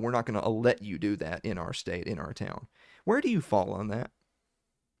 no, we're not going to let you do that in our state, in our town. Where do you fall on that?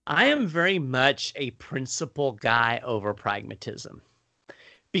 I am very much a principle guy over pragmatism,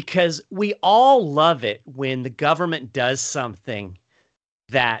 because we all love it when the government does something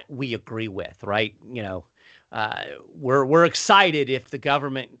that we agree with, right? We're excited if the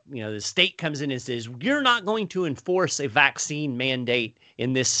government, the state comes in and says, you're not going to enforce a vaccine mandate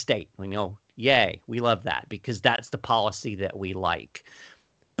in this state. Yay, we love that because that's the policy that we like.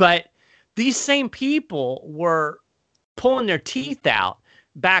 But these same people were pulling their teeth out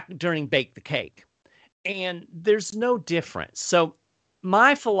back during Bake the Cake. And there's no difference. So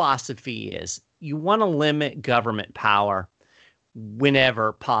my philosophy is you want to limit government power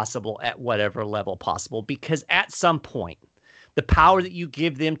whenever possible, at whatever level possible, because at some point, the power that you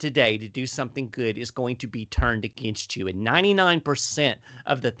give them today to do something good is going to be turned against you. And 99%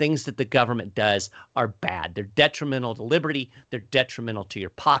 of the things that the government does are bad. They're detrimental to liberty. They're detrimental to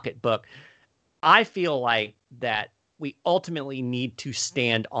your pocketbook. I feel like that we ultimately need to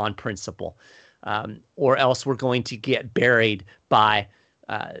stand on principle, or else we're going to get buried by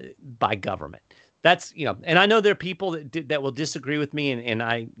government. That's, and I know there are people that will disagree with me, and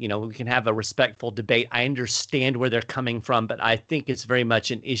I, we can have a respectful debate. I understand where they're coming from, but I think it's very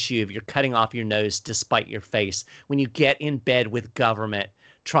much an issue of you're cutting off your nose to spite your face when you get in bed with government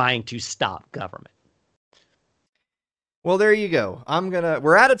trying to stop government. Well, there you go.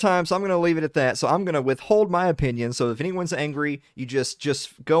 We're out of time, so I'm gonna leave it at that. So I'm gonna withhold my opinion. So if anyone's angry, you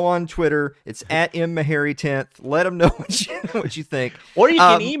just go on Twitter. It's at mmaharry10th. Let them know what you think. Or you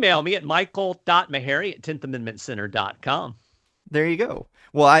can email me at michael.maharry@10thamendmentcenter.com. There you go.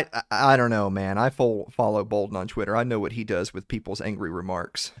 Well, I don't know, man. I follow Bolden on Twitter. I know what he does with people's angry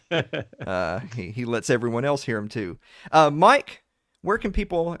remarks. He lets everyone else hear them too. Mike, where can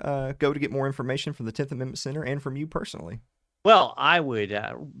people go to get more information from the 10th Amendment Center and from you personally? Well, I would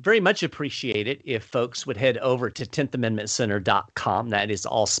very much appreciate it if folks would head over to 10thamendmentcenter.com. That is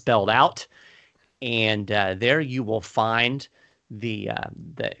all spelled out. And there you will find the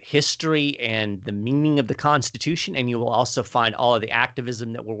history and the meaning of the Constitution. And you will also find all of the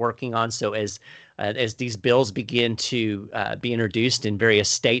activism that we're working on. So as these bills begin to be introduced in various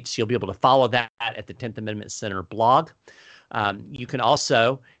states, you'll be able to follow that at the 10th Amendment Center blog. You can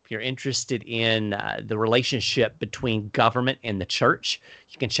also, if you're interested in the relationship between government and the church,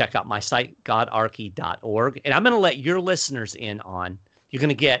 you can check out my site, godarchy.org. And I'm going to let your listeners in on, you're going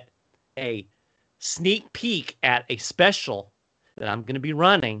to get a sneak peek at a special that I'm going to be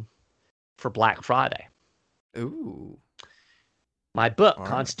running for Black Friday. Ooh. My book, All right.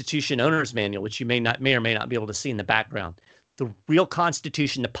 Constitution Owner's Manual, which you may or may not be able to see in the background. The real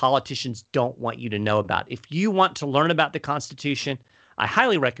Constitution the politicians don't want you to know about. If you want to learn about the Constitution, I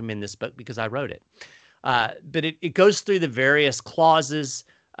highly recommend this book because I wrote it. But it goes through the various clauses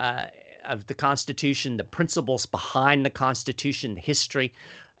of the Constitution, the principles behind the Constitution, the history,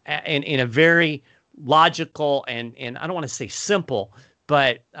 and in a very logical and I don't want to say simple,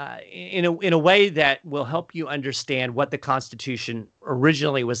 but in a way that will help you understand what the Constitution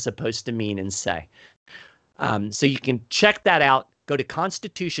originally was supposed to mean and say. So you can check that out. Go to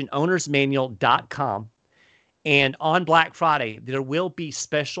constitutionownersmanual.com. And on Black Friday, there will be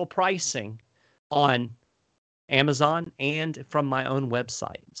special pricing on Amazon and from my own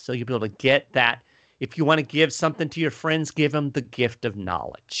website. So you'll be able to get that. If you want to give something to your friends, give them the gift of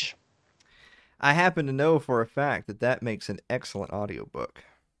knowledge. I happen to know for a fact that makes an excellent audiobook.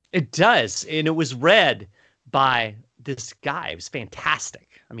 It does. And it was read by this guy. It was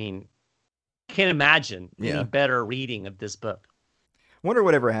fantastic. I mean, can't imagine any better reading of this book. Wonder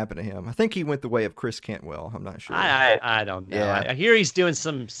whatever happened to him. I think he went the way of Chris Cantwell. I'm not sure. I don't know. Yeah. I hear he's doing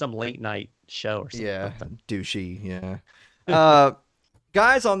some late night show or something. Yeah, douchey. Yeah.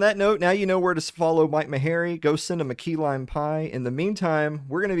 Guys, on that note, now you know where to follow Mike Maharrey. Go send him a key lime pie. In the meantime,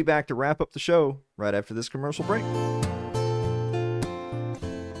 we're going to be back to wrap up the show right after this commercial break.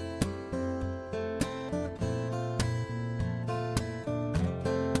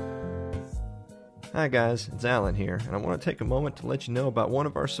 Hi guys, it's Alan here, and I want to take a moment to let you know about one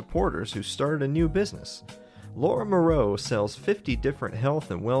of our supporters who started a new business. Laura Moreau sells 50 different health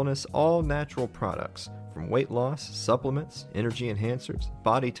and wellness all-natural products, from weight loss, supplements, energy enhancers,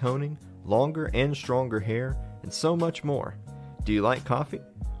 body toning, longer and stronger hair, and so much more. Do you like coffee?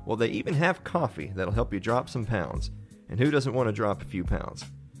 Well, they even have coffee that'll help you drop some pounds. And who doesn't want to drop a few pounds?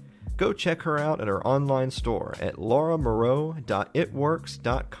 Go check her out at her online store at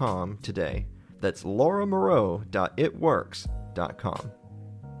lauramoreau.itworks.com today. That's lauramoreau.itworks.com.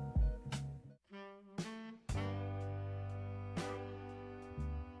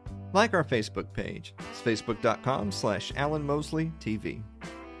 Like our Facebook page. It's facebook.com/AlanMosleyTV.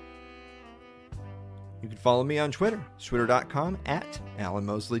 You can follow me on Twitter. It's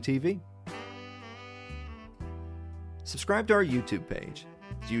twitter.com/AlanMosleyTV. Subscribe to our YouTube page.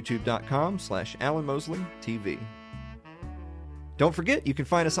 It's youtube.com/AlanMosleyTV. Don't forget, you can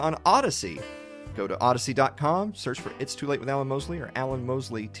find us on Odyssey. Go to odyssey.com, search for It's Too Late with Alan Mosley or Alan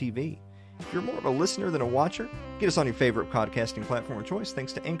Mosley TV. If you're more of a listener than a watcher, get us on your favorite podcasting platform of choice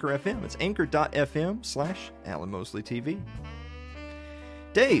thanks to Anchor FM. It's anchor.fm/Alan Mosley TV.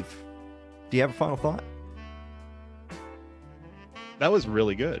 Dave, do you have a final thought? That was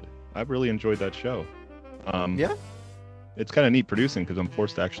really good. I really enjoyed that show. Yeah? It's kind of neat producing because I'm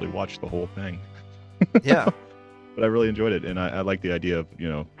forced to actually watch the whole thing. Yeah. But I really enjoyed it, and I like the idea of,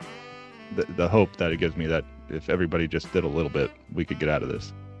 the hope that it gives me that if everybody just did a little bit, we could get out of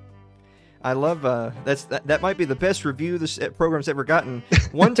this. I love that might be the best review this program's ever gotten.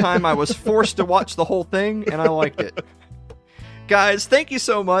 One time I was forced to watch the whole thing, and I liked it. Guys, thank you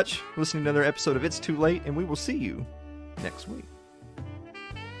so much for listening to another episode of It's Too Late, and we will see you next week.